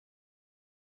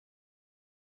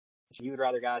 You would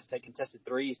rather guys take contested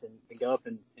threes than go up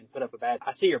and put up a bad.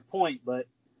 I see your point, but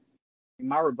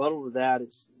my rebuttal to that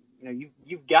is, you know,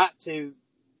 you've got to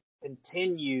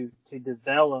continue to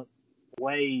develop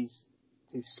ways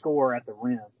to score at the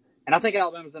rim. And I think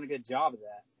Alabama's done a good job of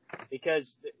that,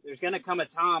 because there's going to come a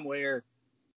time where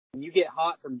when you get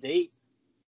hot from deep,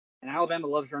 and Alabama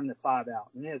loves running the 5 out,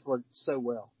 and it's worked so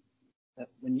well. That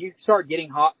when you start getting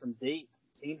hot from deep,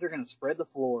 teams are going to spread the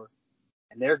floor,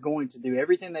 and they're going to do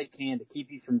everything they can to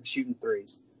keep you from shooting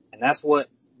threes. And that's what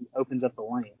opens up the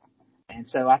lane. And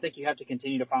so I think you have to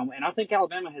continue to find – and I think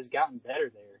Alabama has gotten better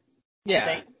there.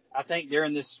 Yeah. I think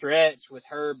during this stretch with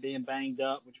Herb being banged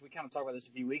up, which we kind of talked about this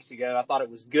a few weeks ago, I thought it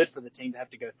was good for the team to have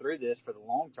to go through this for the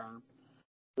long term.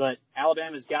 But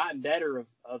Alabama's gotten better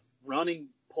of running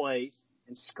plays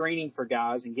and screening for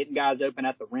guys and getting guys open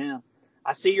at the rim.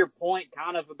 I see your point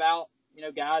kind of about, you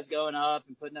know, guys going up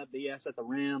and putting up BS at the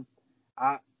rim.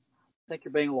 I think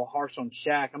you're being a little harsh on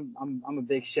Shaq. I'm a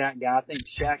big Shaq guy. I think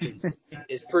Shaq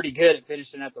is pretty good at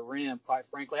finishing at the rim, quite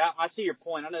frankly. I see your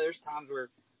point. I know there's times where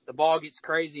the ball gets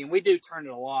crazy, and we do turn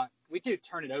it a lot. We do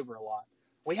turn it over a lot.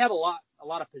 We have a lot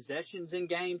of possessions in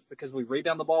games because we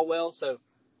rebound the ball well. So,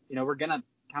 you know, we're going to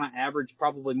kind of average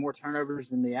probably more turnovers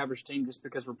than the average team just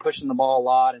because we're pushing the ball a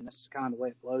lot, and that's kind of the way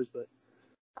it flows. But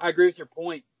I agree with your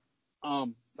point.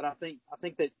 But I think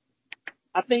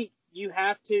you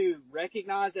have to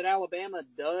recognize that Alabama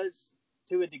does,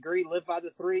 to a degree, live by the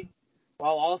 3,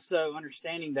 while also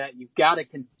understanding that you've got to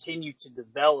continue to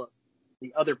develop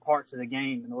the other parts of the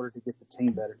game in order to get the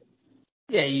team better.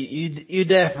 Yeah, you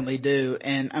definitely do.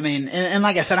 And I mean, and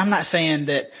like I said, I'm not saying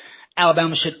that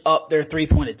Alabama should up their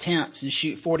 3-point attempts and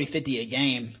shoot 40, 50 a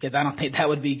game, because I don't think that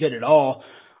would be good at all.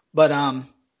 But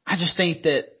I just think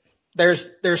that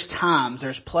there's times,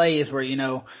 there's plays where, you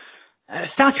know,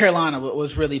 South Carolina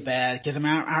was really bad because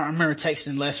I remember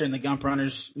texting Lester in the Gump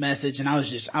Runners message, and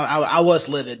I was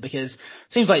livid because it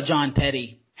seems like John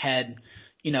Petty had,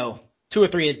 two or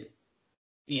three,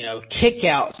 kick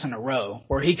outs in a row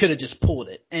where he could have just pulled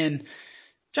it. And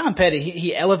John Petty,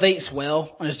 he elevates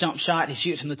well on his jump shot. He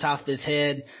shoots from the top of his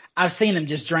head. I've seen him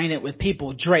just drain it with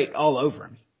people draped all over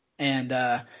him. And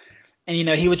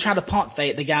he would try to pump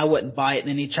fake. The guy wouldn't bite, and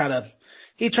then he'd try to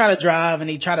drive, and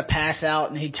he'd try to pass out,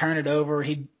 and he'd turn it over.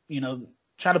 He'd,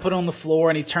 try to put it on the floor,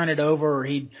 and he'd turn it over, or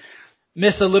he'd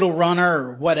miss a little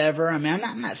runner or whatever. I mean,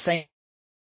 I'm not saying,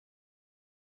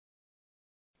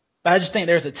 but I just think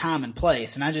there's a time and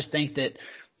place, and I just think that,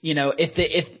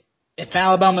 if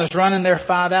Alabama's running their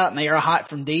 5 out and they are hot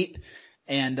from deep,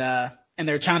 and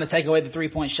they're trying to take away the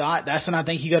 3-point shot, that's when I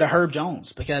think you go to Herb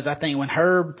Jones, because I think when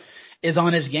Herb is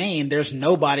on his game, there's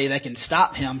nobody that can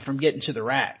stop him from getting to the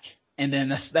rack. And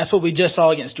then that's what we just saw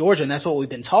against Georgia, and that's what we've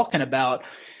been talking about.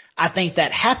 I think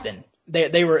that happened.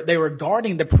 They were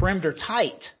guarding the perimeter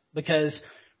tight because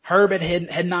Herb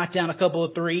had knocked down a couple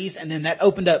of threes, and then that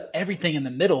opened up everything in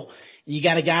the middle. And you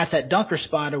got a guy at that dunker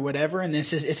spot or whatever, and it's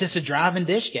just a drive and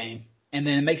dish game, and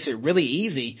then it makes it really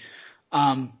easy.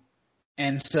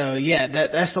 And so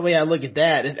that's the way I look at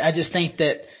that. I just think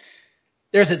that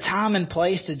there's a time and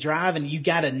place to drive, and you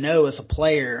got to know as a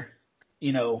player,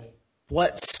 Nate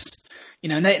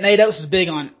Oates is big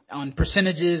on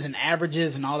percentages and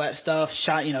averages and all that stuff,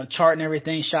 shot, charting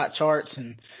everything, shot charts.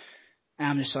 And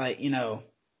I'm just like,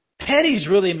 Petty's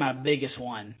really my biggest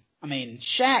one. I mean,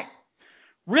 Shaq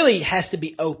really has to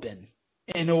be open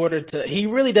in order to, he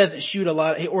really doesn't shoot a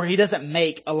lot, or he doesn't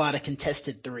make a lot of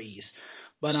contested threes.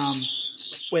 But,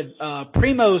 with,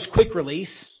 Primo's quick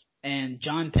release and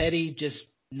John Petty just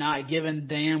not giving a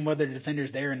damn whether the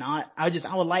defender's there or not, I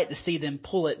would like to see them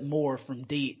pull it more from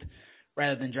deep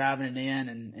rather than driving it in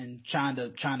and trying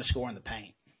to score in the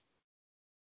paint.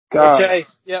 God,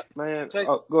 Chase, yep. Man, Chase.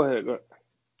 Oh, go ahead.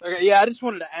 Okay, yeah, I just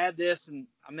wanted to add this, and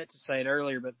I meant to say it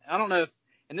earlier, but I don't know if,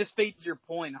 and this feeds your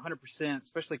point 100%,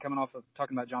 especially coming off of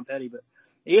talking about John Petty, but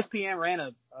ESPN ran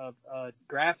a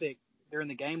graphic during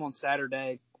the game on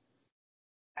Saturday.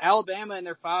 Alabama in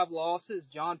their 5 losses,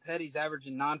 John Petty's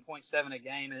averaging 9.7 a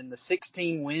game, and in the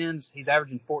 16 wins, he's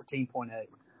averaging 14.8.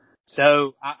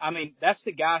 So, I mean, that's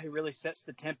the guy who really sets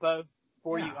the tempo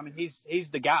for you. I mean, he's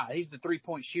the guy. He's the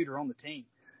 3-point shooter on the team.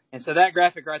 And so that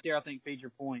graphic right there, I think, feeds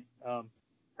your point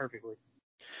perfectly.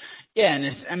 Yeah, and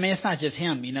it's not just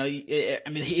him,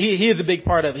 he is a big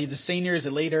part of it. He's a senior, he's a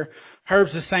leader.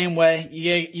 Herb's the same way.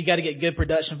 You got to get good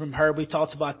production from Herb. We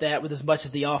talked about that with as much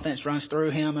as the offense runs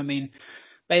through him. I mean,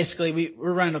 basically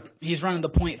he's running the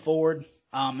point forward,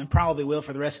 and probably will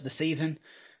for the rest of the season.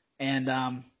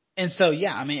 And so,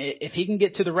 if he can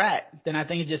get to the rack, then I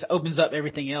think it just opens up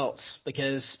everything else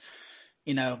because,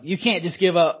 you can't just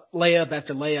give up layup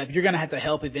after layup. You're going to have to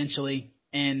help eventually.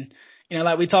 And,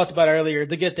 like we talked about earlier,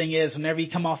 the good thing is whenever you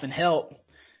come off and help,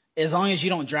 as long as you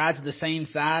don't drive to the same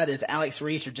side as Alex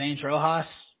Reese or James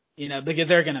Rojas, because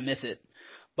they're going to miss it.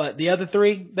 But the other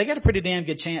 3, they got a pretty damn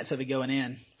good chance of it going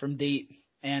in from deep.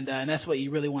 And that's what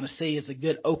you really want to see is a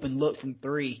good open look from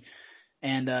 3.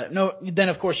 And then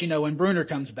of course, when Bruner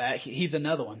comes back, he's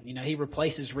another one. He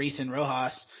replaces Reese and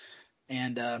Rojas,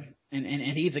 and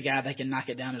he's a guy that can knock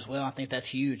it down as well. I think that's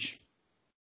huge.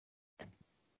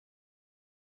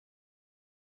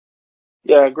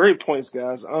 Yeah, great points,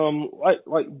 guys.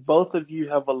 Like both of you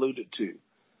have alluded to,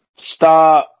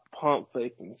 stop pump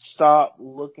faking, stop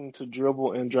looking to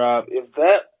dribble and drive. If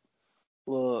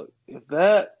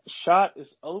that shot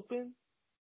is open,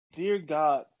 dear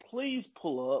God, please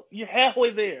pull up. You're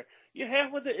halfway there.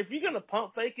 If you're going to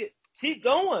pump fake it, keep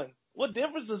going. What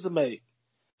difference does it make?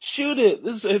 Shoot it.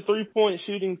 This is a 3-point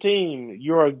shooting team.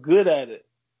 You're good at it.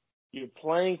 You're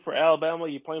playing for Alabama.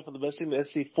 You're playing for the best team in the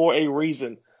SEC for a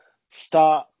reason.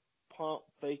 Stop pump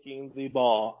faking the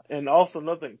ball. And also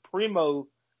another thing, Primo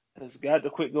has got to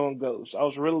quit going ghost. I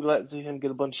was really glad to see him get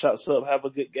a bunch of shots up, have a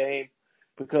good game,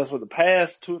 because for the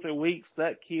past 2 or 3 weeks,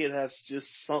 that kid has just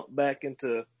sunk back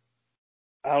into,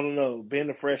 I don't know, being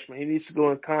a freshman. He needs to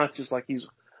go unconscious like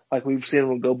we've seen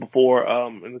him go before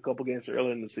in a couple games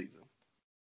earlier in the season.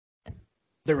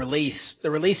 The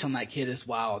release on that kid is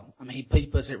wild. I mean, he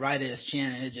puts it right at his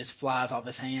chin and it just flies off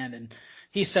his hand, and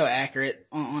he's so accurate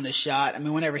on his shot. I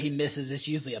mean, whenever he misses, it's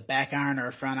usually a back iron or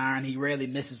a front iron. He rarely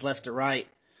misses left to right.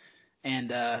 And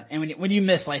when you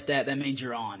miss like that, that means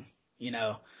you're on,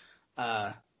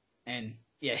 and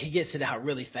yeah, he gets it out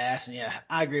really fast. And yeah,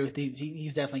 I agree with you.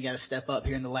 He's definitely got to step up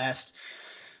here in the last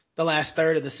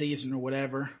third of the season or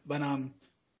whatever. But,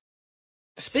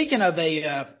 speaking of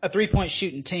a 3-point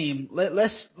shooting team,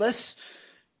 let's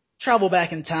travel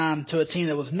back in time to a team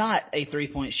that was not a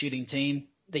three-point shooting team,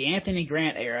 the Anthony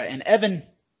Grant era. And Evan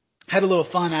had a little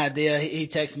fun idea. He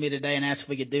texted me today and asked if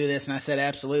we could do this, and I said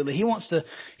absolutely. He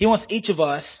wants each of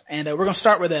us, and we're going to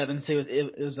start with Evan. So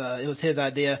it was his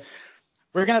idea.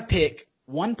 We're going to pick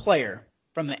one player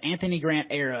from the Anthony Grant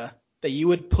era that you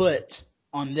would put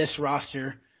on this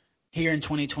roster here in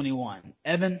 2021.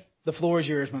 Evan, the floor is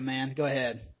yours, my man. Go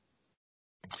ahead.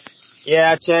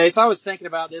 Yeah, Chase, I was thinking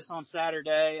about this on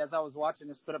Saturday as I was watching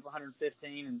this put up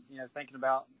 115 and, thinking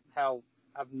about how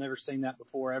I've never seen that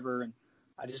before ever. And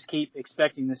I just keep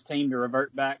expecting this team to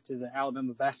revert back to the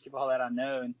Alabama basketball that I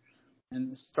know.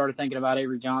 And started thinking about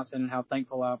Avery Johnson and how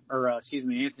thankful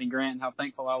Anthony Grant, and how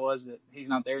thankful I was that he's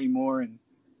not there anymore. And,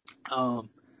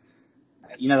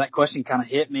 that question kind of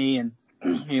hit me. And,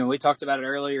 we talked about it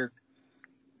earlier.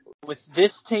 With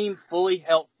this team fully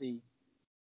healthy,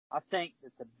 I think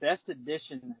that the best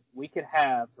addition we could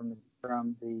have from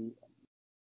the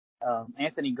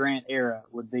Anthony Grant era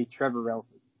would be Trevor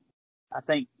Relford. I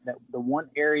think that the one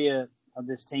area of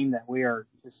this team that we are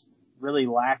just really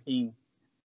lacking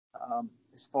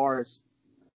as far as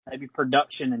maybe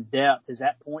production and depth is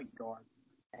at point guard.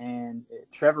 And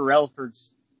Trevor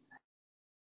Relford's,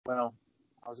 well,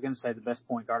 I was going to say the best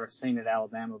point guard I've seen at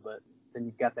Alabama, but then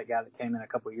you've got that guy that came in a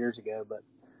couple of years ago. But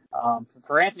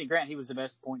for Anthony Grant, he was the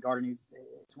best point guard, and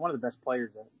he's one of the best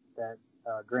players that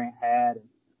Grant had.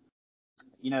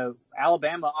 And,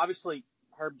 Alabama, obviously,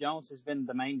 Herb Jones has been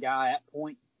the main guy at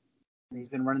point, and he's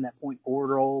been running that point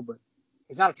forward role, but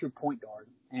he's not a true point guard.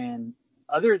 And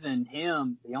other than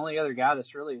him, the only other guy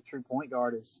that's really a true point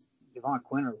guard is Javon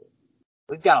Quinterly.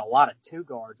 We've got a lot of two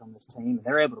guards on this team, and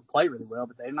they're able to play really well,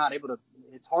 but they're not able to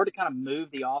 – it's hard to kind of move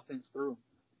the offense through them.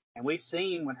 And we've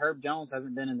seen when Herb Jones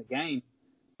hasn't been in the game,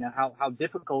 how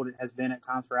difficult it has been at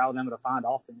times for Alabama to find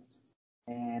offense.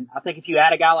 And I think if you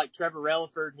add a guy like Trevor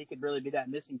Relford, he could really be that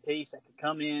missing piece that could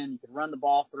come in. You could run the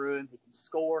ball through him. He can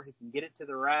score. He can get it to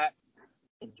the rack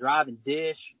and drive and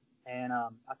dish. And I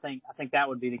think that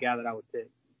would be the guy that I would pick.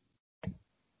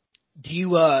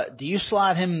 Do you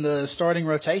slide him the starting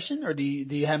rotation, or do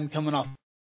you have him coming off?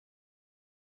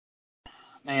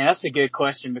 Man, that's a good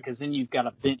question, because then you've got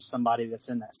to bench somebody that's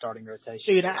in that starting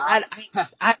rotation. Dude,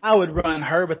 I would run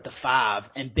Herb at the 5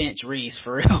 and bench Reese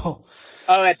for real.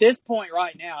 Oh, at this point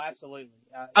right now, absolutely.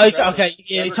 Okay.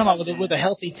 Yeah, you're talking about with a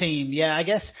healthy team. Yeah, I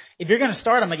guess if you're going to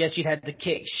start him, I guess you'd have to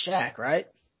kick Shaq, right?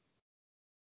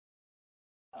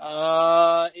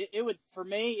 It would, for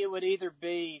me, it would either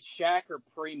be Shaq or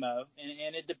Primo,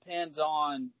 and it depends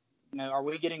on, are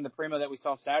we getting the Primo that we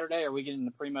saw Saturday, or are we getting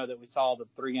the Primo that we saw the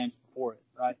 3 games before it,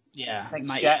 right? Yeah. I think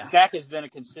Shaq has been a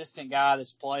consistent guy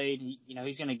that's played.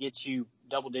 He's going to get you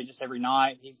double digits every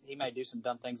night. He may do some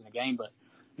dumb things in a game, but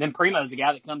then Primo's a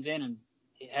guy that comes in and,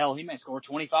 hell, he may score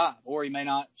 25, or he may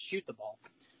not shoot the ball,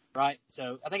 right?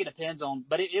 So I think it depends on,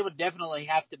 but it would definitely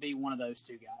have to be one of those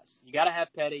two guys. You got to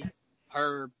have Petty,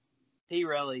 Herb,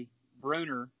 T-Relly,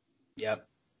 Bruner. Yep.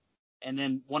 And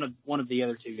then one of the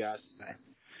other two guys.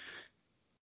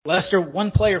 Lester,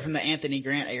 one player from the Anthony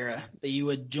Grant era that you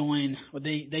would join,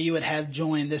 that you would have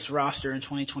join this roster in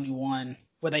 2021.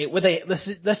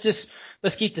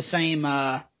 Let's keep the same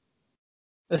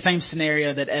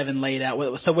scenario that Evan laid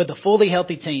out. So with a fully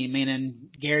healthy team,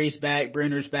 meaning Gary's back,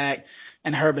 Bruner's back,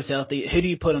 and Herb is healthy, who do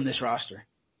you put on this roster?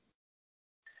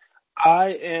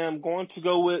 I am going to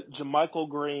go with JaMychal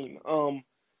Green.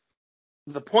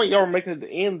 The point y'all were making at the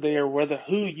end there, whether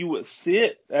who you would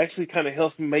sit, actually kind of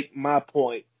helps me make my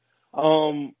point.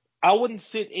 I wouldn't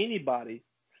sit anybody.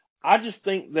 I just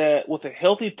think that with a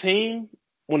healthy team,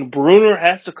 when Bruner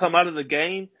has to come out of the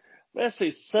game, let's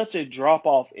say such a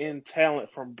drop-off in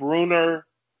talent from Bruner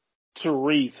to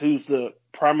Reese, who's the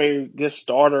primary guest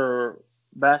starter or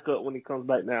backup when he comes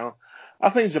back now. I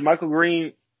think JaMychal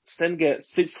Green, standing at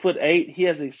 6'8", he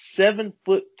has a 7'2"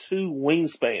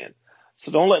 wingspan.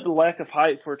 So don't let the lack of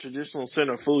height for a traditional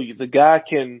center fool you. The guy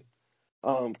can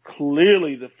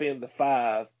clearly defend the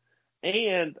 5.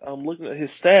 And looking at his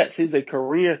stats, he's a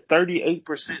career 38%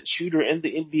 shooter in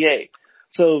the NBA.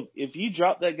 So if you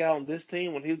drop that guy on this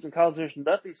team when he was in college, there's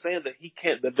nothing saying that he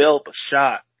can't develop a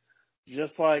shot,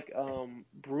 just like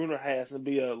Bruner has, and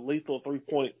be a lethal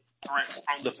 3-point threat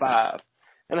from the 5.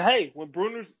 And hey, when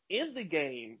Bruner's in the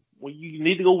game, when you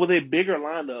need to go with a bigger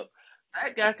lineup,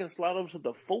 that guy can slide over to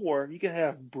the 4. You can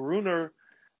have Bruner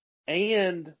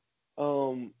and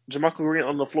JaMychal Green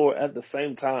on the floor at the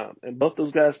same time, and both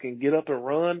those guys can get up and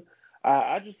run.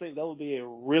 I just think that would be a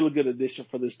really good addition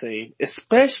for this team,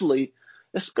 especially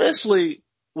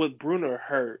with Bruner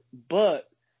hurt. But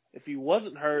if he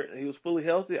wasn't hurt and he was fully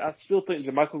healthy, I still think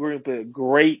JaMychal Green would be a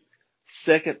great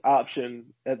second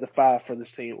option at the 5 for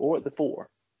this team or at the 4.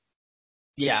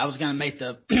 Yeah, I was gonna make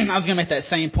that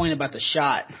same point about the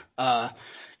shot.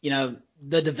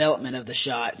 The development of the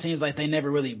shot. It seems like they never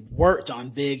really worked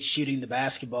on big shooting the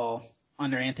basketball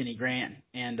under Anthony Grant.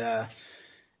 And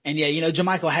yeah,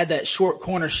 JaMychal had that short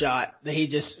corner shot that he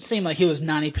just seemed like he was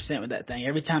 90% with that thing.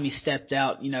 Every time he stepped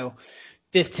out,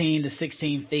 15 to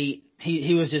 16 feet,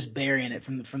 he was just burying it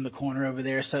from the corner over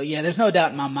there. So yeah, there's no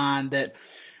doubt in my mind that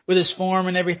with his form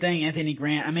and everything, Anthony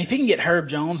Grant, I mean, if he can get Herb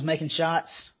Jones making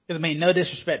shots, because I mean, no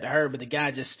disrespect to Herb, but the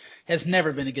guy just has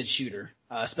never been a good shooter,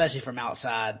 especially from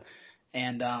outside.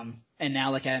 And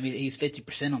now look at him, he's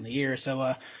 50% on the year.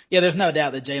 So yeah, there's no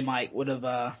doubt that J Mike would have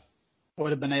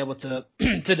been able to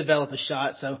to develop a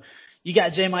shot. So you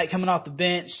got J Mike coming off the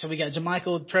bench. So we got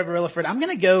JaMychal, Trevor Illiford. I'm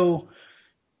gonna go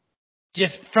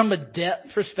just from a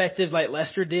depth perspective, like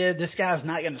Lester did. This guy's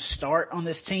not gonna start on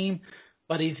this team,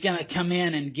 but he's gonna come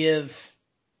in and give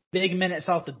big minutes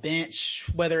off the bench,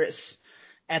 whether it's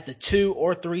at the 2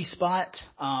 or 3 spot.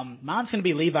 Mine's gonna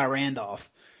be Levi Randolph,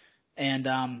 and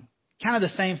kind of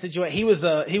the same situation.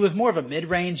 He was more of a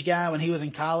mid-range guy when he was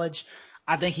in college.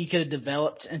 I think he could have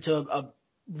developed into a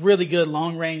really good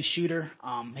long-range shooter.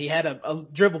 He had a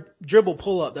dribble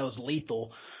pull-up that was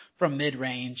lethal from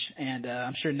mid-range, and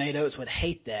I'm sure Nate Oates would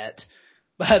hate that.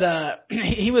 But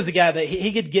he was a guy that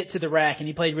he could get to the rack, and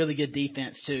he played really good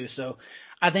defense too. So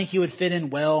I think he would fit in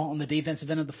well on the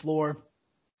defensive end of the floor,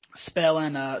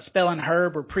 spelling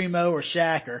Herb or Primo or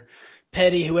Shaq or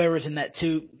Petty, whoever's in that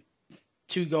two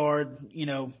guard,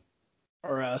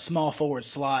 or a small forward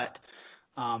slot.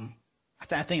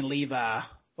 I think Levi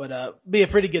would be a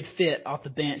pretty good fit off the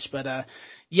bench. But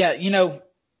yeah,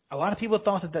 a lot of people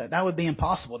thought that would be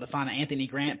impossible to find an Anthony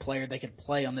Grant player that could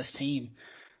play on this team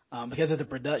because of the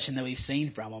production that we've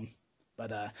seen from him.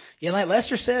 But yeah, like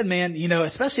Lester said, man,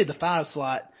 especially at the 5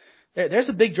 slot, there's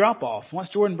a big drop off once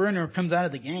Jordan Bruner comes out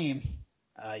of the game.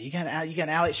 You got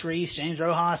Alex Reese, James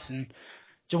Rojas, and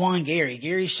Juwan Gary.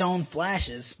 Gary's shown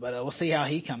flashes, but we'll see how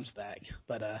he comes back.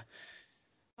 But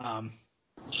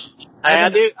I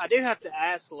do have to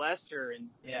ask Lester, and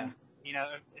yeah,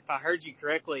 if I heard you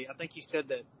correctly, I think you said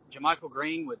that JaMychal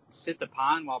Green would sit the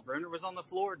pine while Bruner was on the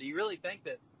floor. Do you really think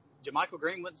that JaMychal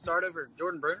Green wouldn't start over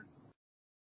Jordan Bruner?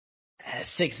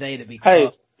 6'8" to be Hey,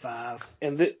 tough. 5.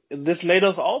 And this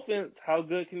NATO's offense, how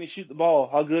good can he shoot the ball?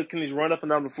 How good can he run up and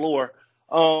down the floor?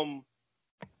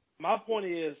 My point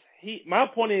is,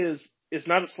 it's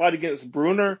not a slight against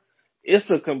Bruner. It's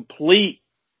a complete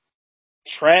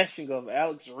trashing of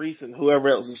Alex Reese and whoever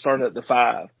else is starting at the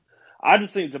 5. I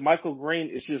just think JaMychal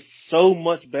Green is just so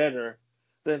much better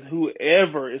than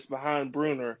whoever is behind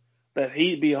Bruner that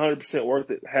he'd be 100%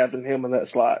 worth it having him in that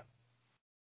slot.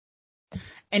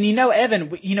 And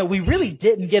Evan, we really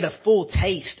didn't get a full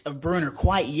taste of Bruner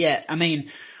quite yet. I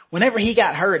mean, whenever he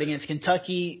got hurt against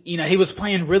Kentucky, he was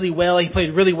playing really well. He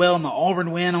played really well in the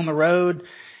Auburn win on the road.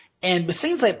 And it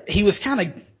seems like he was kind of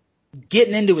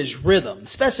getting into his rhythm,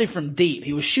 especially from deep.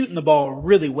 He was shooting the ball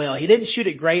really well. He didn't shoot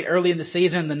it great early in the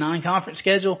season in the non-conference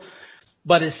schedule,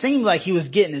 but it seemed like he was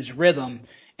getting his rhythm.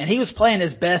 And he was playing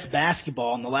his best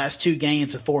basketball in the last 2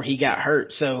 games before he got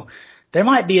hurt. So there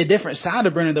might be a different side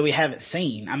of Bruner that we haven't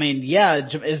seen. I mean, yeah,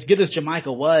 as good as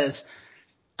JaMychal was,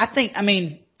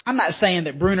 I'm not saying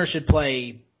that Bruner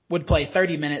would play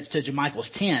 30 minutes to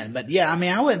JaMychal's 10, but yeah,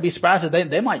 I wouldn't be surprised if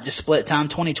they might just split time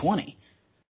 20-20.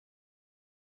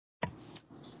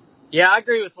 Yeah, I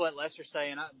agree with what Lester's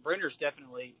saying. Bruner's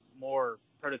definitely more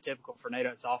prototypical for Nate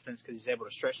Oates' offense because he's able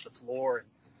to stretch the floor,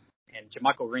 and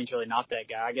JaMychal Green's really not that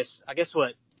guy. I guess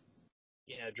what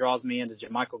draws me into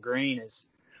JaMychal Green is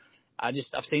I've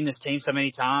seen this team so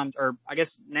many times, or I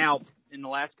guess now in the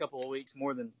last couple of weeks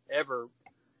more than ever.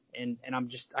 And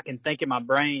I can think in my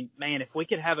brain, man, if we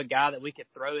could have a guy that we could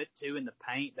throw it to in the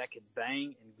paint that could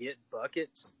bang and get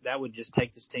buckets, that would just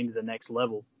take this team to the next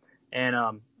level. And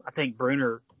I think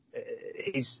Bruner,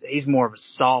 he's more of a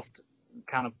soft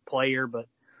kind of player, but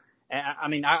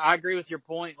I agree with your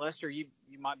point, Lester. You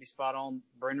might be spot on.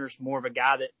 Bruner's more of a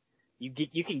guy that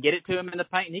you can get it to him in the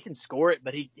paint and he can score it,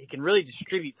 but he can really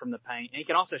distribute from the paint and he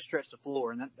can also stretch the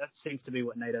floor, and that seems to be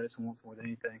what Nate Oates wants more than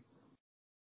anything.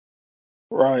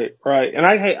 Right. And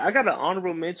I got an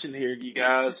honorable mention here, you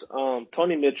guys.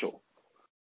 Tony Mitchell.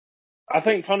 I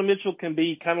think Tony Mitchell can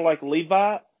be kind of like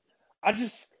Levi. I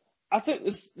think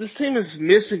this team is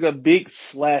missing a big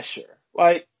slasher.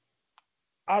 Like,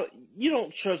 you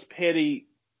don't trust Petty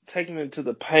taking it to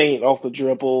the paint off the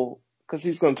dribble because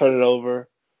he's going to turn it over.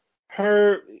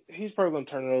 He's probably going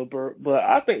to turn it over. But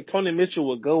I think Tony Mitchell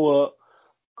would go up,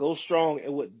 go strong,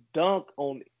 and would dunk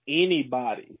on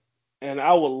anybody. And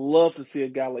I would love to see a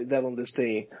guy like that on this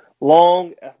team.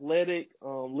 Long, athletic.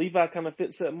 Levi kind of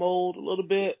fits that mold a little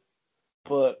bit.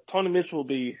 But Tony Mitchell will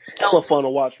be hella fun to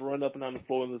watch run up and down the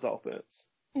floor in this offense.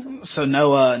 So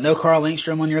no Carl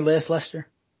Engstrom on your list, Lester?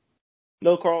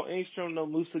 No Carl Engstrom, no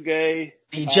Musa Gay.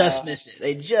 He just missed it.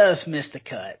 They just missed the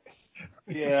cut.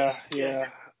 Yeah.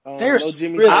 No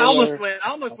Jimmy really, I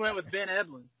almost went with Ben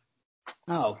Edlin.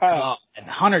 Oh God,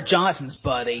 Hunter Johnson's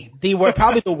buddy,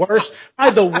 probably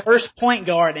the worst point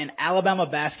guard in Alabama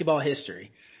basketball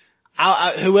history.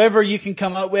 Whoever you can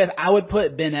come up with, I would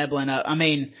put Ben Edlin up. I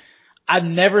mean, I've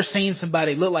never seen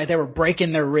somebody look like they were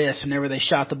breaking their wrist whenever they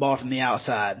shot the ball from the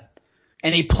outside.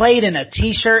 And he played in a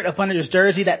t-shirt up under his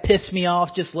jersey that pissed me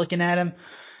off just looking at him.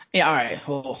 Yeah, all right,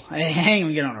 well, I ain't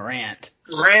gonna get on a rant.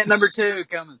 Rant number 2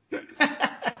 coming.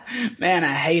 Man,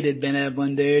 I hated Ben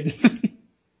Edlin, dude.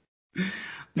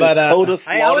 But hey, I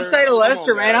would say to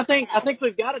Lester, man, I think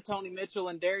we've got a Tony Mitchell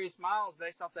and Darius Miles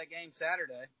based off that game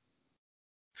Saturday.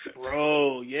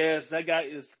 Bro, yes, that guy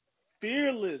is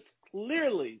fearless.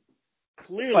 Clearly.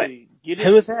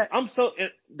 Who is that?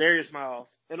 Darius Miles,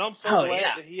 and I'm so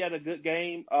glad that he had a good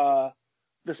game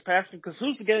this past because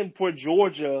who's the game before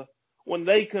Georgia when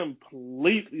they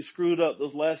completely screwed up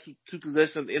those last 2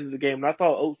 possessions at the end of the game, and I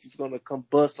thought Oates was going to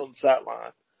combust on the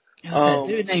sideline. That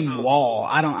dude named Wall.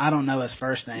 I don't know his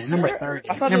first name. Number 30.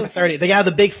 Number 30. The guy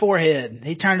with the big forehead.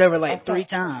 He turned over 3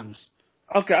 times.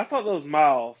 Okay, I thought that was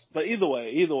Miles, but either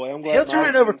way, I'm glad. He'll turn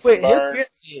it over quick.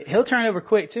 He'll turn it over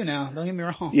quick too. Now, don't get me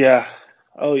wrong. Yeah.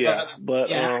 Oh yeah,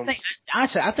 but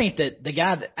I think that the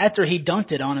guy after he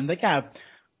dunked it on him, the guy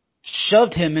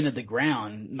shoved him into the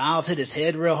ground. Miles hit his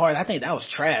head real hard. I think that was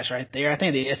trash right there. I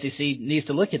think the SEC needs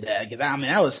to look at that because I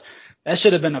mean that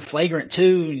should have been a flagrant 2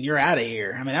 and you're out of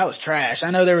here. I mean that was trash.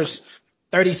 I know there was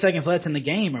 30 seconds left in the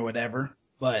game or whatever,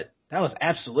 but that was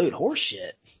absolute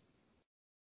horseshit.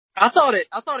 I thought it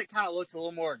kind of looked a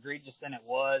little more egregious than it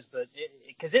was, but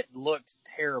because it looked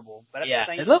terrible. But at the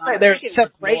same it looked time, like there was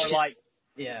separation. More like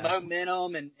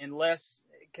momentum and less.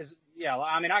 Because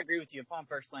I mean, I agree with you. Upon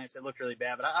first glance, it looked really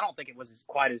bad, but I don't think it was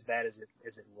quite as bad as it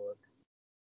looked.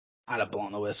 I'd have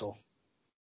blown the whistle.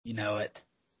 You know it.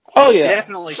 Oh yeah,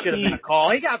 definitely should have been a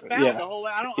call. He got fouled the whole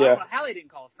way. I don't know how they didn't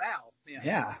call a foul.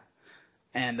 Yeah.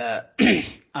 And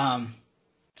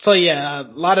so a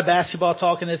lot of basketball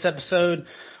talk in this episode.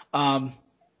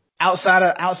 Outside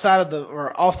of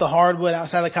or off the hardwood,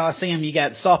 outside of the Coliseum, you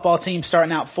got the softball team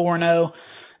starting out 4-0.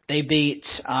 They beat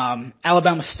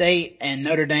Alabama State and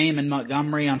Notre Dame and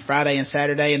Montgomery on Friday and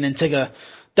Saturday, and then took a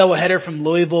doubleheader from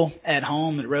Louisville at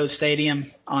home at Rose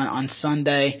Stadium on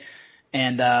Sunday.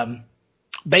 And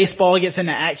baseball gets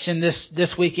into action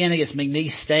this weekend against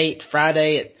McNeese State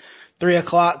Friday at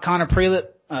 3:00. Connor Prelip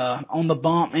on the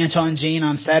bump, Anton Jean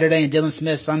on Saturday, and Dylan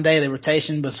Smith Sunday. The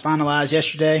rotation was finalized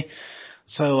yesterday.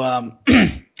 So,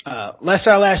 Lester,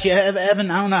 I'll ask you, Evan,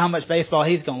 I don't know how much baseball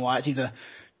he's going to watch. He's a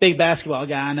big basketball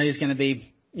guy. I know he's going to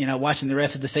be, watching the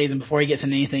rest of the season before he gets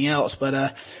into anything else.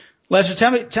 But, Lester,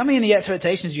 tell me any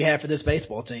expectations you have for this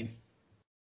baseball team.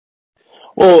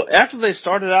 Well, after they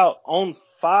started out on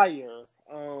fire,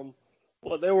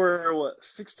 they were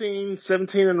 16,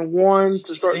 17-1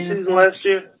 to start the season last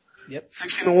year. Yep.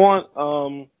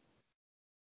 16-1.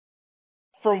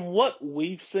 From what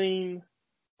we've seen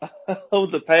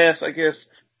over the past, I guess,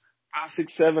 5,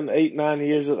 6, 7, 8, 9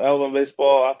 years of Alabama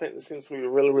baseball, I think this seems to be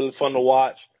really, really fun to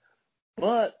watch.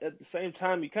 But at the same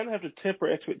time, you kind of have to temper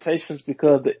expectations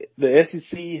because the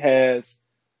SEC has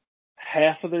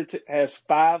has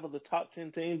 5 of the top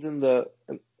 10 teams in the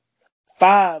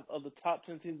 5 of the top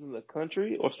 10 teams in the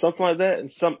country, or something like that,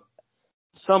 and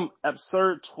some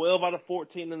absurd 12 out of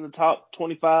 14 in the top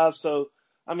 25. So,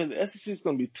 I mean, the SEC is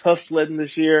going to be tough sledding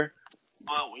this year.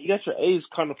 But when you got your A's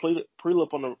kind of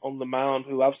Prelip on the mound,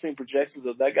 who I've seen projections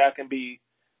of that guy can be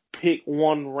picked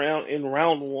round 1 in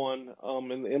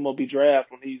the MLB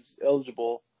draft when he's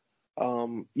eligible.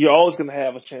 You're always going to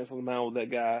have a chance on the mound with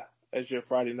that guy as your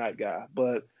Friday night guy.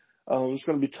 But it's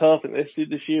going to be tough in the SEC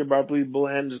this year. But I believe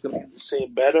Bullhannon is going to get the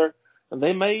team better, and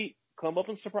they may come up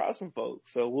and surprise some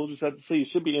folks. So we'll just have to see. It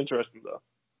should be interesting, though.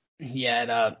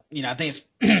 Yeah, I think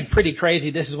it's pretty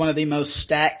crazy. This is one of the most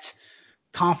stacked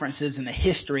conferences in the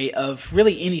history of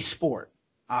really any sport.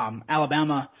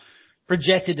 Alabama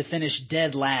projected to finish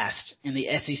dead last in the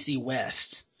SEC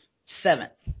West,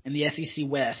 7th in the SEC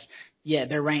West, yet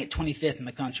they're ranked 25th in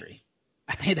the country.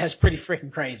 I think that's pretty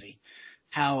freaking crazy.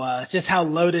 How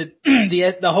loaded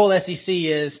the whole SEC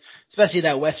is, especially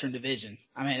that Western Division.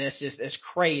 I mean, it's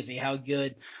crazy how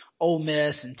good Ole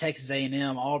Miss and Texas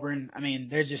A&M, Auburn. I mean,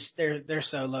 they're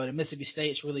so loaded. Mississippi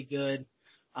State's really good.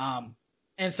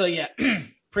 And so, yeah,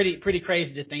 pretty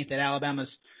crazy to think that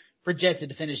Alabama's projected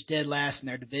to finish dead last in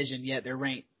their division, yet they're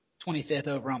ranked 25th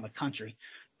overall in the country.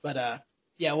 But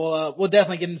yeah, we'll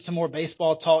definitely get into some more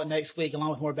baseball talk next week,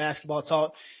 along with more basketball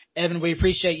talk. Evan, we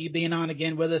appreciate you being on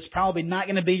again with us. Probably not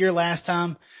going to be your last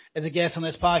time as a guest on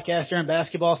this podcast during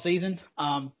basketball season.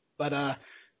 But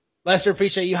Lester,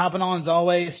 appreciate you hopping on as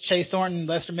always. Chase Thornton,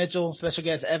 Lester Mitchell, special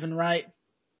guest Evan Wright.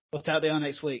 We'll talk to you all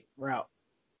next week. We're out.